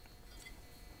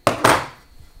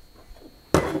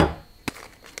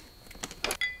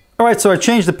 All right, so I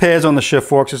changed the pads on the shift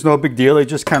forks. It's no big deal. They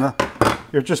just kind of,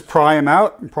 you just pry them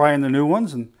out and pry in the new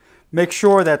ones, and make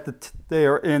sure that they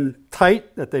are in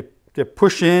tight, that they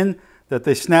push in, that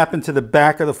they snap into the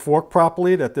back of the fork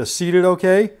properly, that they're seated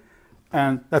okay,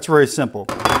 and that's very simple.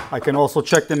 I can also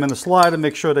check them in the slide and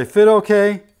make sure they fit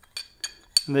okay,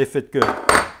 and they fit good.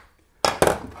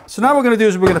 So now what we're going to do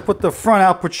is we're going to put the front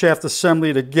output shaft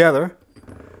assembly together.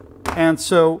 And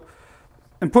so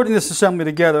in putting this assembly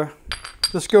together,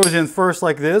 this goes in first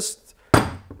like this.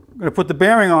 I'm going to put the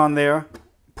bearing on there,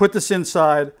 put this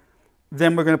inside,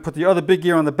 then we're going to put the other big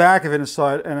gear on the back of it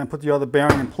inside, and then put the other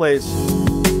bearing in place.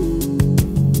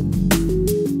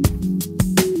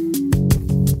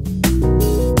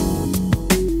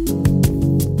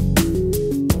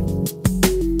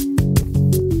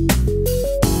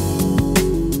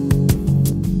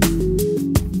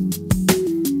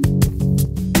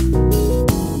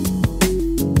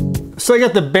 So I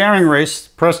got the bearing race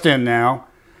pressed in now.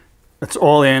 It's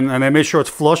all in, and I made sure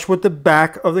it's flush with the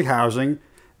back of the housing.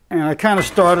 And I kind of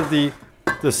started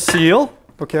the seal,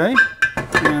 okay?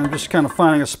 And I'm just kind of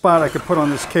finding a spot I could put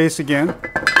on this case again.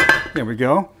 There we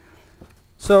go.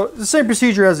 So the same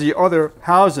procedure as the other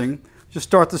housing. Just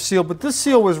start the seal, but this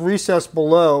seal was recessed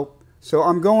below, so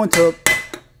I'm going to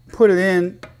put it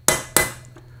in,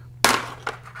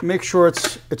 make sure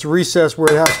it's recessed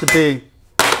where it has to be.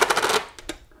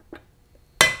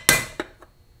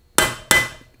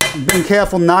 I'm being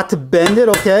careful not to bend it,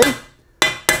 okay?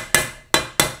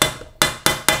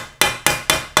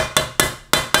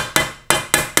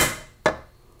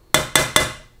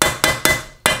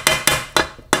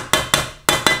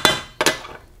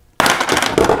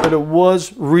 But it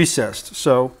was recessed,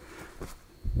 so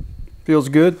feels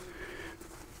good.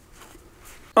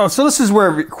 Oh, so this is where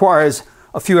it requires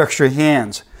a few extra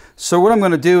hands. So what I'm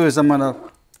going to do is I'm going to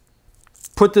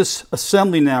put this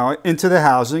assembly now into the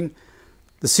housing.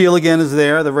 The seal again is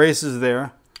there, the race is there.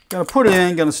 I'm going to put it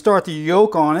in, going to start the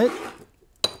yoke on it.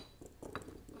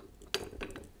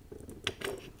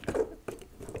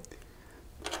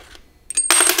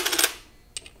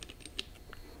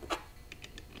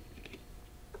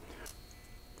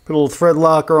 Put a little thread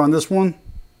locker on this one.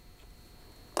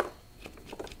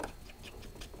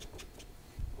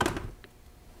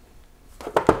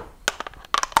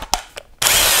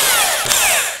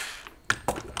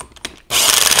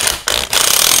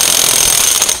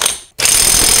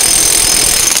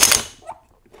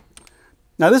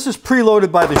 Now this is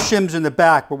preloaded by the shims in the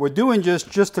back, but we're doing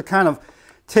just to kind of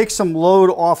take some load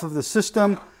off of the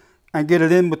system and get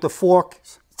it in with the fork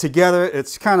together.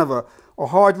 It's kind of a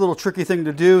hard little tricky thing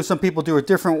to do. Some people do it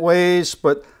different ways,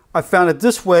 but I found it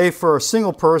this way for a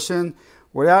single person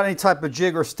without any type of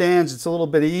jig or stands. It's a little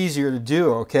bit easier to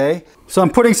do, okay? So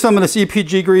I'm putting some of this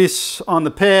EPG grease on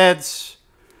the pads,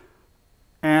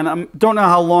 and I don't know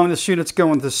how long this unit's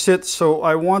going to sit, so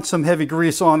I want some heavy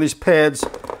grease on these pads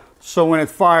so when it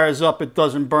fires up, it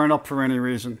doesn't burn up for any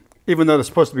reason, even though there's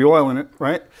supposed to be oil in it,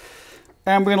 right?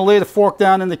 And we're going to lay the fork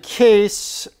down in the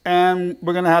case, and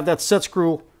we're going to have that set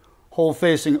screw hole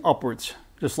facing upwards,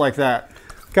 just like that.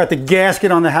 Got the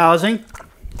gasket on the housing.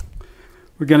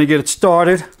 We're going to get it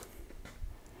started.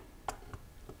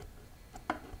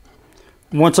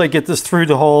 Once I get this through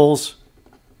the holes,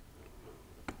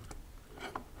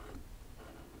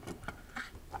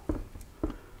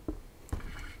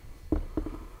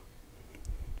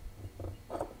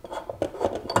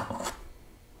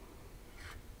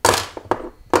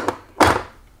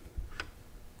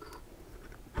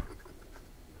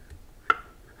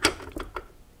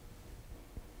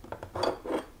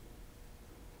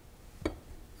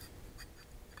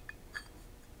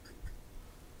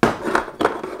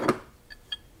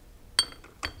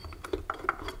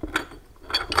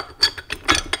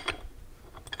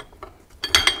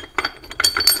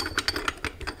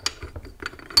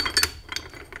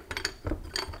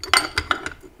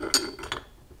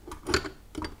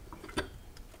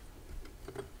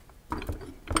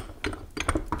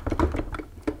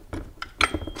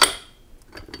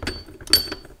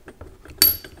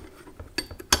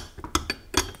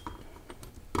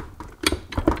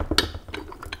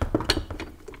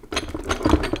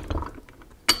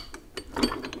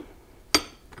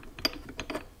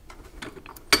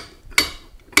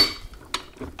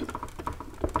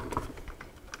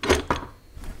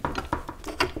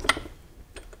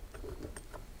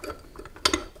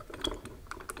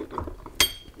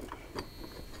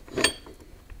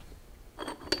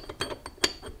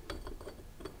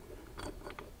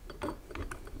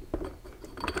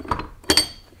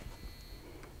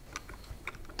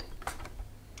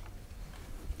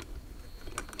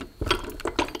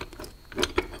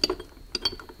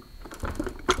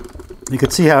 you can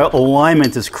see how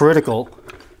alignment is critical.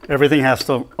 Everything has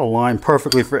to align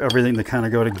perfectly for everything to kind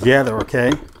of go together,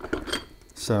 okay?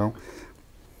 So,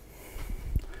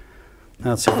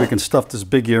 now let's see if we can stuff this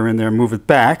big gear in there and move it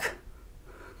back.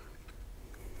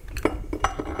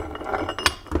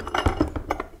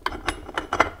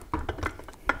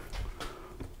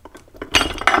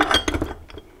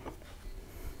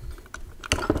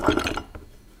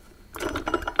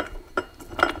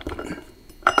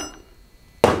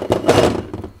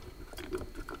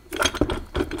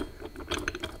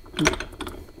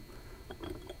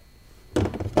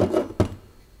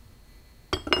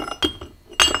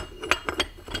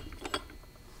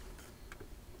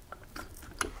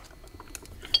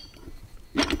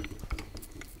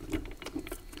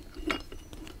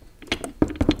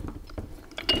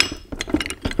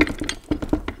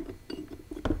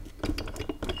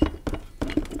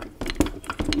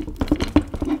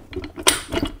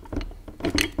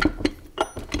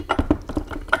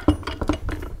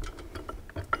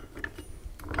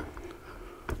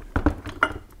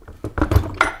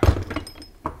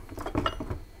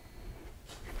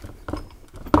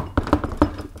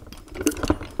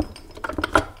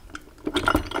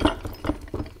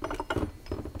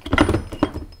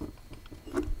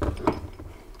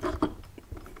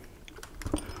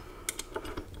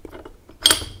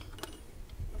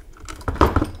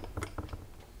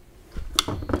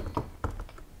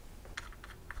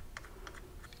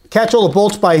 catch all the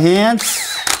bolts by hand.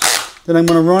 Then I'm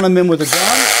going to run them in with a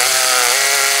gun.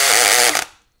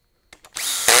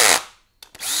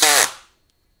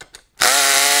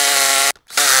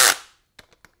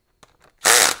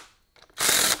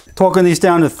 Torquing these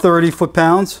down to 30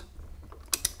 foot-pounds.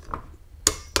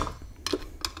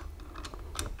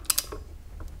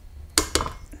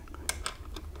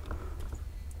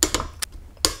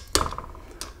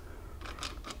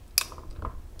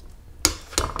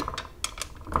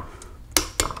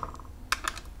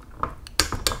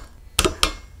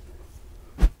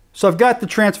 So I've got the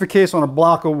transfer case on a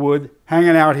block of wood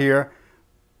hanging out here.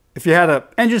 If you had an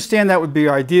engine stand, that would be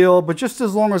ideal, but just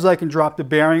as long as I can drop the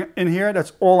bearing in here,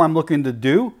 that's all I'm looking to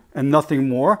do and nothing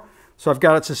more. So I've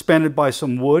got it suspended by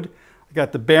some wood. I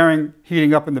got the bearing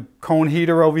heating up in the cone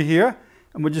heater over here,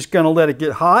 and we're just gonna let it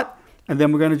get hot, and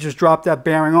then we're gonna just drop that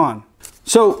bearing on.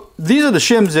 So these are the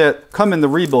shims that come in the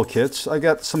rebuild kits. I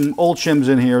got some old shims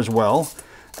in here as well.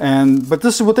 But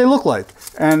this is what they look like.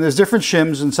 And there's different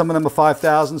shims, and some of them are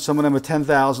 5,000, some of them are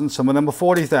 10,000, some of them are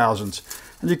 40,000.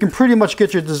 And you can pretty much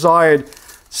get your desired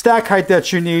stack height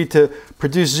that you need to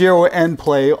produce zero end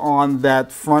play on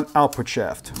that front output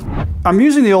shaft. I'm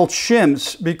using the old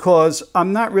shims because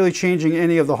I'm not really changing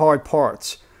any of the hard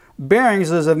parts.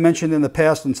 Bearings, as I've mentioned in the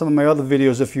past in some of my other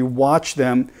videos, if you watch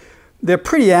them, they're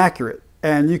pretty accurate.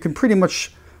 And you can pretty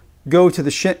much go to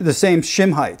the same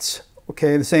shim heights.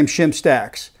 Okay, the same shim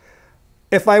stacks.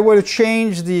 If I were to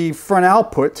change the front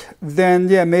output, then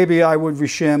yeah, maybe I would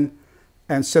reshim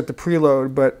and set the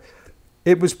preload, but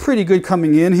it was pretty good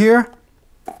coming in here,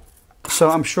 so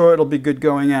I'm sure it'll be good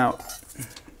going out.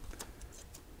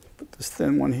 Put this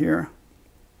thin one here.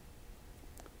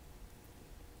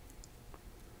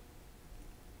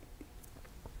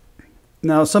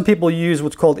 Now, some people use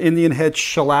what's called Indian head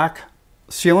shellac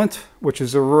sealant, which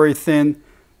is a very thin,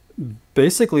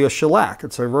 basically a shellac.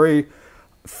 It's a very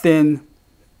thin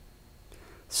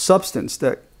substance,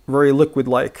 that very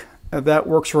liquid-like. That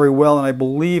works very well, and I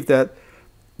believe that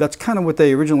that's kind of what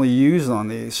they originally used on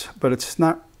these, but it's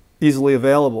not easily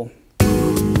available.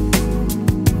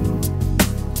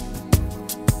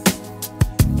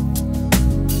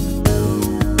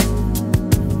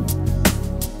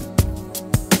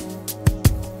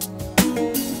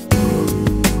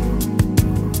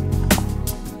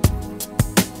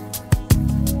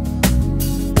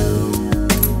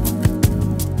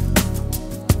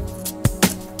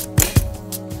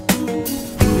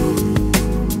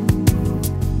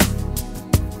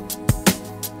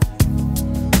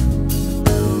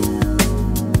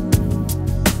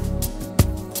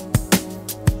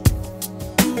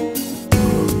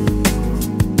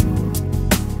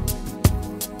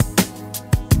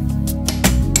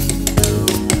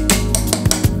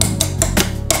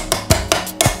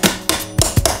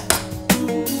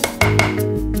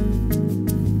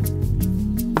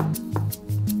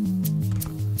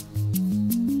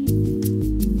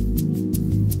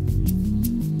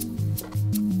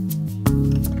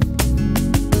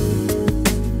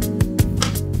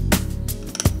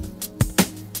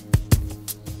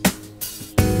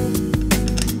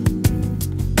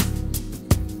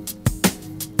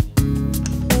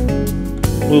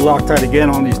 Glue Loctite again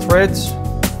on these threads.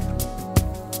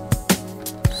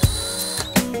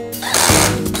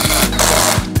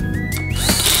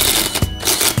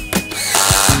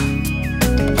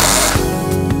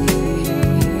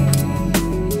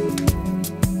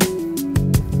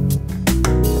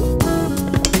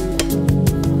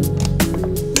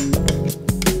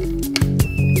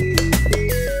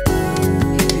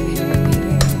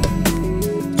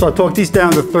 So I torqued these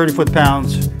down to 30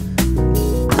 foot-pounds.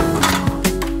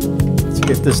 Let's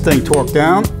get this thing torqued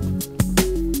down.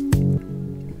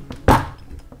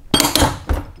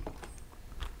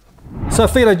 So I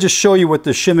figured I'd just show you what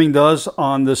the shimming does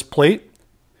on this plate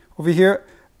over here.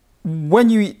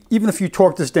 Even if you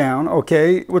torque this down,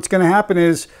 okay, what's going to happen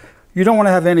is you don't want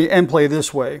to have any end play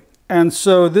this way. And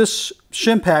so this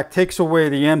shim pack takes away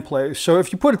the end play. So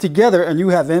if you put it together and you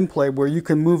have end play where you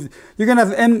can move, you're going to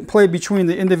have end play between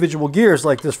the individual gears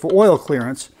like this for oil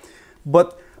clearance,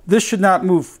 but this should not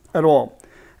move at all.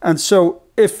 And so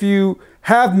if you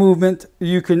have movement,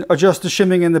 you can adjust the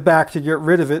shimming in the back to get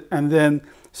rid of it and then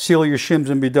seal your shims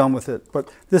and be done with it. But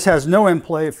this has no end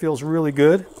play. It feels really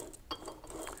good.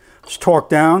 Just torque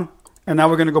down. And now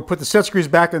we're going to go put the set screws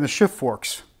back in the shift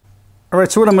forks. All right,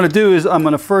 so what I'm going to do is I'm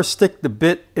going to first stick the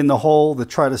bit in the hole to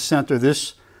try to center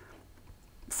this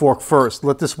fork first.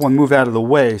 Let this one move out of the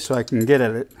way so I can get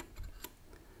at it.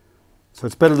 So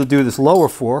it's better to do this lower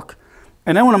fork.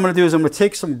 And then what I'm going to do is I'm going to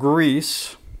take some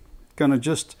grease, going to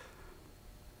just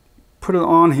put it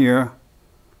on here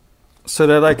so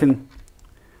that I can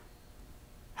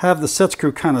have the set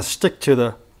screw kind of stick to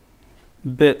the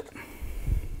bit.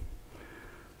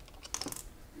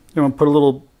 You want to put a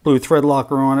little blue thread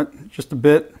locker on it, just a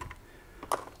bit,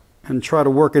 and try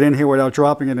to work it in here without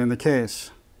dropping it in the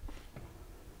case.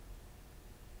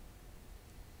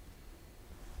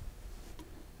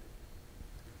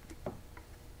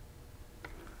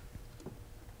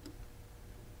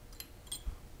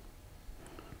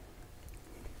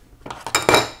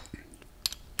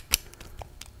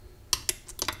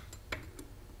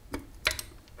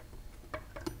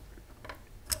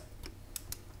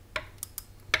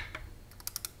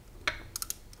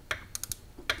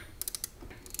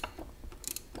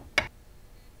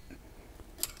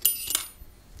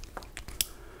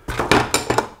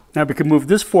 Now we can move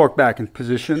this fork back in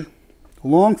position, the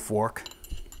long fork.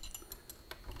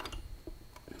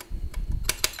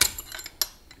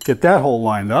 Get that hole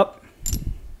lined up.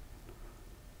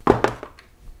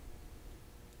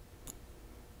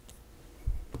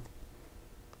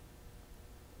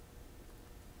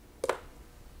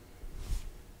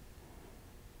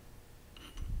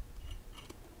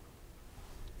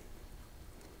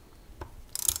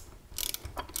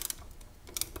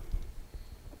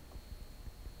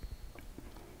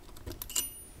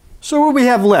 So what we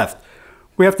have left,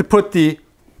 we have to put the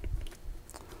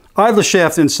idler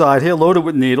shaft inside here, load it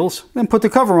with needles, then put the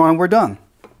cover on and we're done.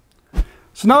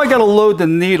 So now I got to load the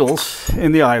needles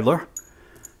in the idler,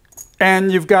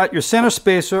 and you've got your center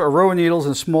spacer, a row of needles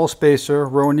and a small spacer, a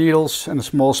row of needles and a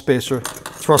small spacer,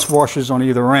 thrust washers on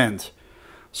either end.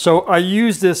 So I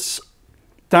use this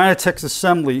Dynatex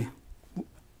assembly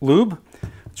lube,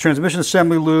 transmission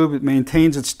assembly lube. It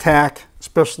maintains its tack,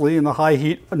 especially in the high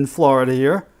heat in Florida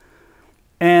here.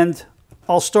 And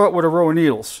I'll start with a row of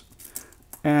needles.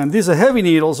 And these are heavy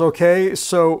needles, okay?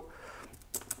 So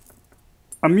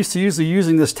I'm used to usually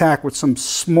using this tack with some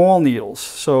small needles.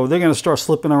 So they're going to start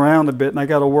slipping around a bit, and I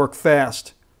got to work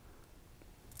fast.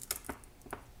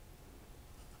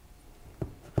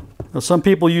 Now, some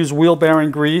people use wheel bearing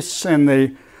grease, and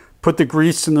they put the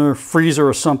grease in the freezer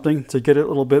or something to get it a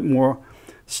little bit more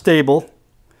stable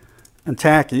and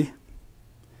tacky.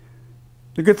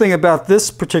 The good thing about this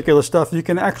particular stuff, you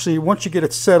can actually, once you get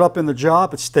it set up in the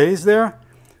job, it stays there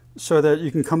so that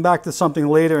you can come back to something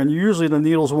later, and usually the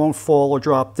needles won't fall or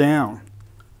drop down.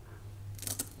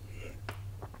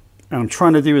 And I'm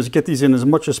trying to do is get these in as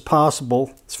much as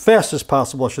possible, as fast as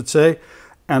possible I should say,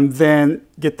 and then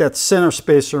get that center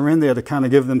spacer in there to kind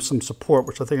of give them some support,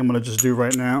 which I think I'm going to just do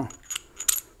right now.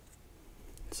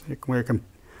 So I can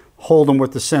hold them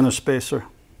with the center spacer.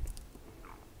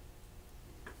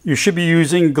 You should be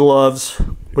using gloves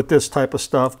with this type of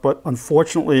stuff, but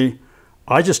unfortunately,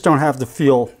 I just don't have the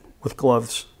feel with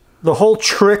gloves. The whole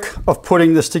trick of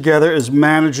putting this together is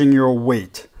managing your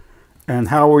weight. And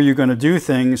how are you going to do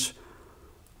things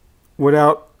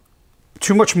without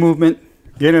too much movement,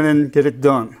 get it in, get it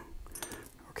done.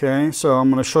 Okay, so I'm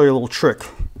going to show you a little trick.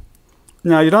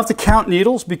 Now, you don't have to count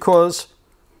needles, because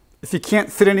if you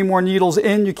can't fit any more needles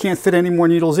in, you can't fit any more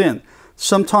needles in.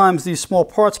 Sometimes these small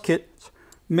parts kits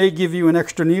may give you an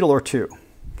extra needle or two,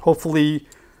 hopefully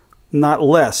not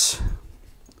less.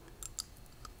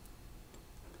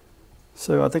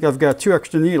 So I think I've got 2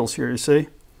 extra needles here, you see.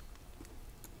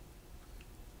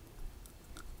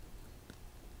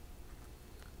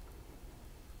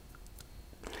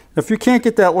 If you can't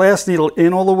get that last needle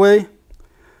in all the way,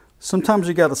 sometimes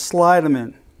you got to slide them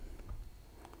in.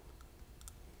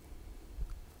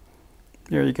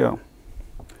 There you go.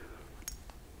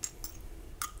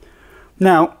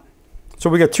 Now,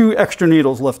 so we got 2 extra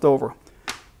needles left over.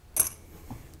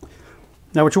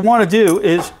 Now what you want to do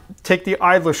is take the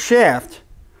idler shaft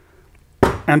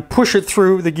and push it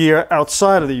through the gear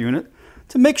outside of the unit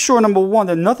to make sure, number one,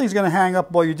 that nothing's going to hang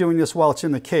up while you're doing this while it's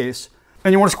in the case.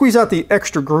 And you want to squeeze out the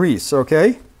extra grease,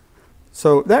 okay?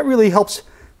 So that really helps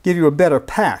give you a better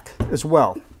pack as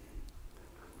well.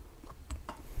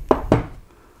 I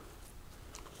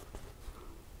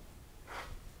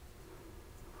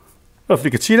don't know if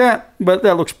you can see that, but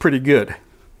that looks pretty good.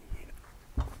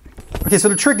 Okay, so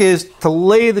the trick is to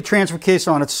lay the transfer case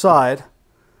on its side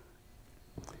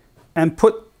and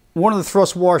put one of the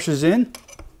thrust washers in.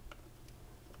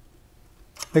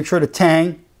 Make sure the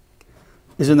tang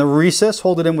is in the recess.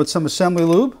 Hold it in with some assembly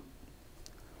lube.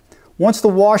 Once the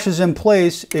wash is in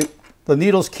place, the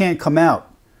needles can't come out.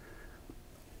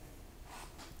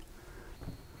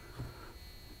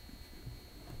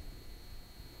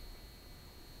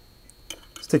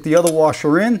 Stick the other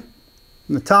washer in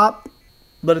the top,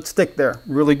 let it stick there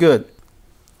really good.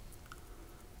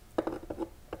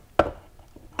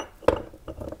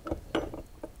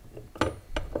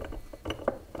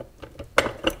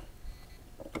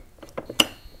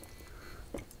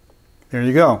 There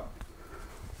you go.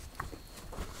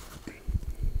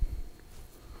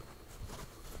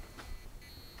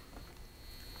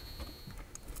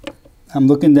 I'm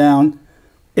looking down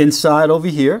inside over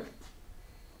here.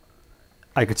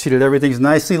 I can see that everything's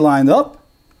nicely lined up.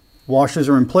 Washers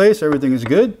are in place, everything is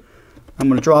good. I'm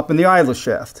going to drop in the idler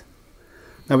shaft.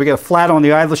 Now we got a flat on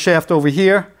the idler shaft over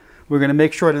here. We're going to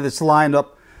make sure that it's lined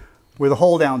up where the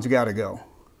hold down's got to go.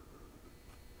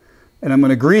 And I'm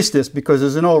going to grease this because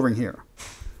there's an O-ring here.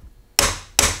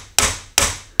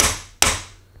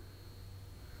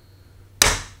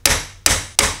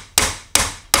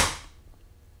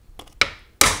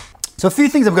 So a few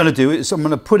things I'm going to do is I'm going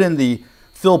to put in the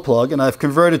fill plug, and I've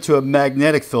converted to a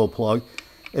magnetic fill plug.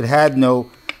 It had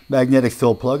no magnetic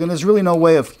fill plug, and there's really no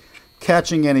way of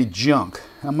catching any junk.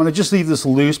 I'm going to just leave this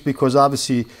loose because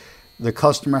obviously the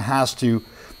customer has to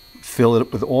fill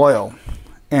it with oil.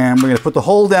 And we're going to put the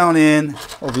hold down in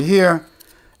over here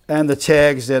and the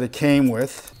tags that it came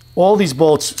with. All these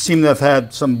bolts seem to have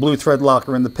had some blue thread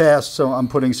locker in the past, so I'm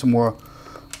putting some more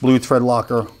blue thread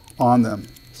locker on them.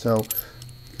 So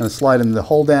I'm going to slide in the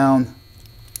hold down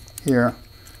here,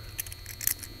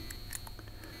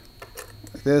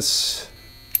 like this,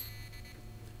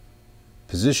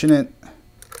 position it,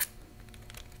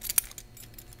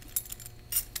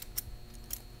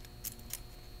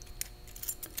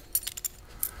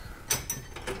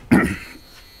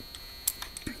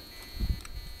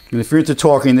 and if you're into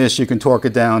torquing this, you can torque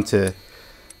it down to,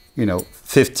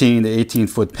 15 to 18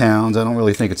 foot-pounds. I don't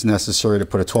really think it's necessary to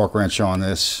put a torque wrench on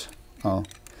this,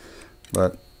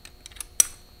 but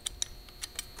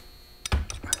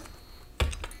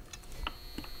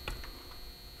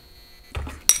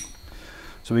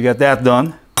so we got that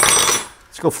done.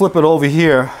 Let's go flip it over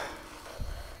here.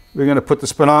 We're going to put the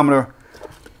speedometer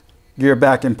gear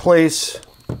back in place.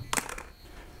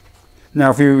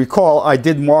 Now, if you recall, I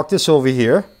did mark this over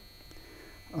here.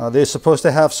 They're supposed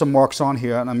to have some marks on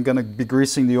here, and I'm going to be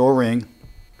greasing the O-ring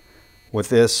with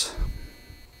this.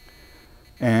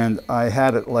 And I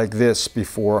had it like this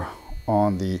before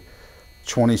on the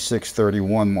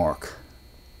 2631 mark.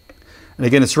 And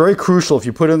again, it's very crucial. If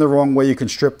you put it in the wrong way, you can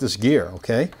strip this gear,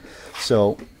 okay?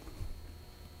 So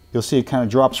you'll see it kind of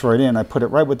drops right in. I put it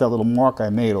right with that little mark I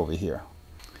made over here.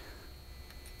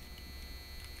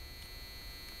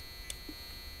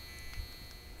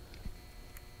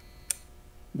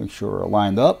 Make sure we're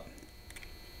lined up.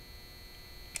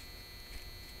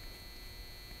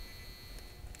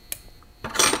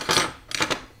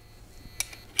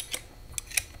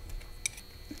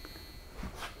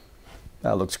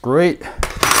 That looks great.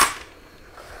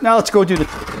 Now let's go do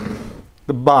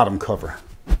the bottom cover.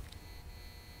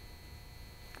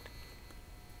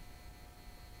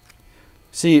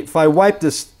 See, if I wipe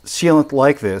this sealant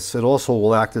like this, it also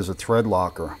will act as a thread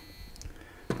locker.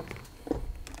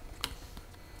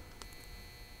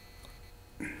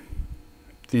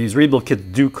 These rebuild kits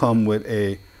do come with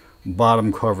a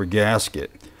bottom cover gasket.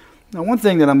 Now, one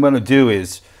thing that I'm going to do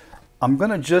is I'm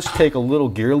going to just take a little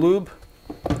gear lube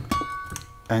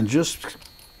and just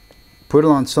put it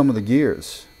on some of the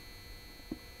gears.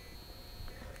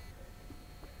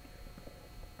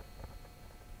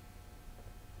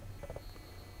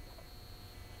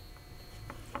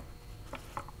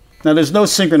 Now, there's no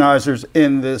synchronizers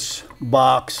in this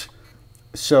box,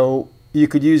 so you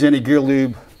could use any gear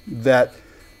lube that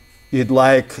you'd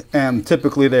like, and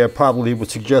typically they probably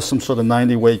would suggest some sort of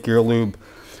 90 weight gear lube.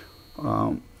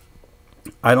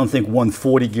 I don't think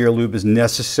 140 gear lube is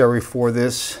necessary for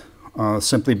this,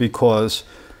 simply because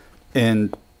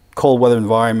in cold weather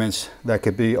environments that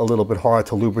could be a little bit hard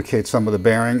to lubricate some of the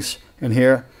bearings in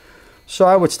here. So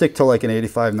I would stick to like an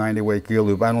 85, 90 weight gear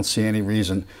lube. I don't see any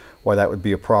reason why that would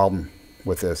be a problem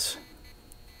with this.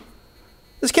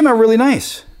 This came out really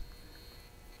nice.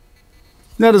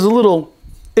 Now there's a little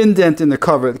indent in the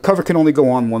cover. The cover can only go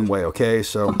on one way, okay?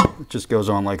 So it just goes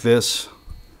on like this.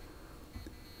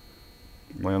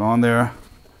 Lay it on there.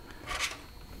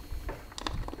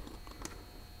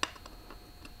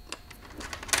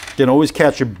 Again, always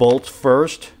catch your bolts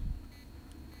first,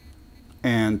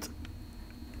 and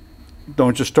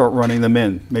don't just start running them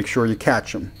in. Make sure you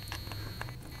catch them.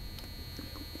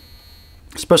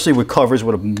 Especially with covers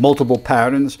with multiple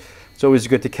patterns, it's always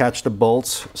good to catch the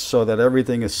bolts so that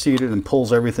everything is seated and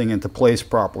pulls everything into place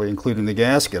properly, including the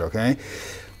gasket, okay?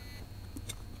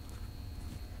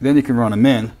 Then you can run them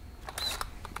in.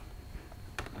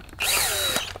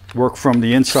 Work from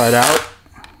the inside out.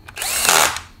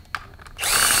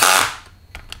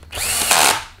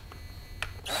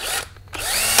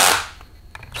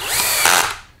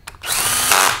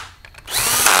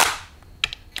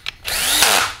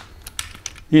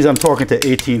 These I'm talking to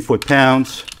 18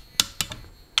 foot-pounds.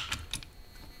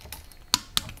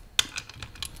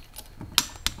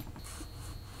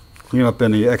 Clean up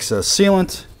any excess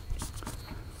sealant.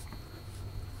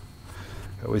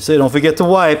 I always say don't forget to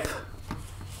wipe.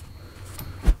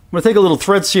 I'm going to take a little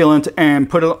thread sealant and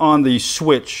put it on the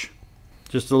switch.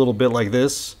 Just a little bit like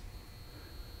this.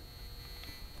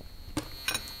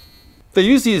 They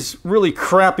use these really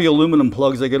crappy aluminum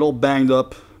plugs. They get all banged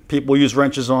up. People use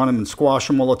wrenches on them and squash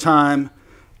them all the time.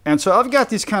 And so I've got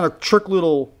these kind of trick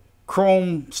little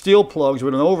chrome steel plugs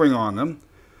with an O-ring on them.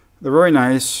 They're very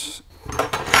nice.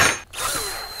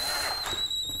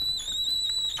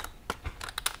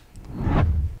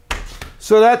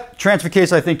 So that transfer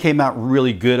case I think came out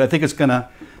really good. I think it's gonna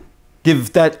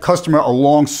give that customer a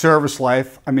long service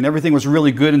life. I mean, everything was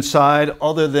really good inside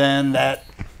other than that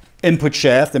input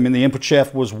shaft. I mean, the input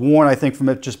shaft was worn, I think, from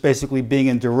it just basically being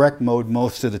in direct mode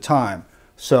most of the time.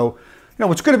 So, you know,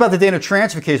 what's good about the Dana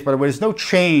transfer case, by the way, there's no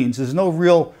chains, there's no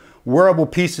real wearable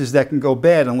pieces that can go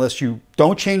bad unless you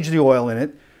don't change the oil in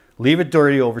it, leave it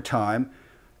dirty over time.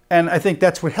 And I think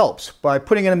that's what helps. By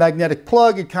putting in a magnetic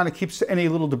plug, it kind of keeps any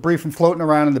little debris from floating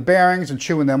around in the bearings and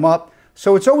chewing them up.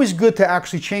 So it's always good to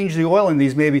actually change the oil in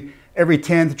these maybe every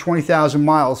 10 to 20,000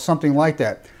 miles, something like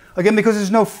that. Again, because there's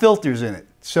no filters in it.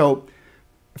 So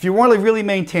if you want to really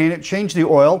maintain it, change the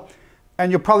oil,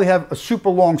 and you'll probably have a super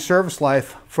long service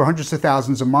life for hundreds of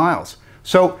thousands of miles.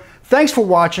 So thanks for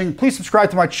watching. Please subscribe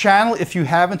to my channel if you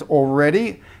haven't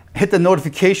already. Hit the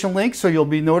notification link so you'll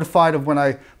be notified of when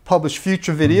I publish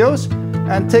future videos.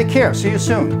 And take care. See you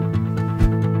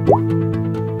soon.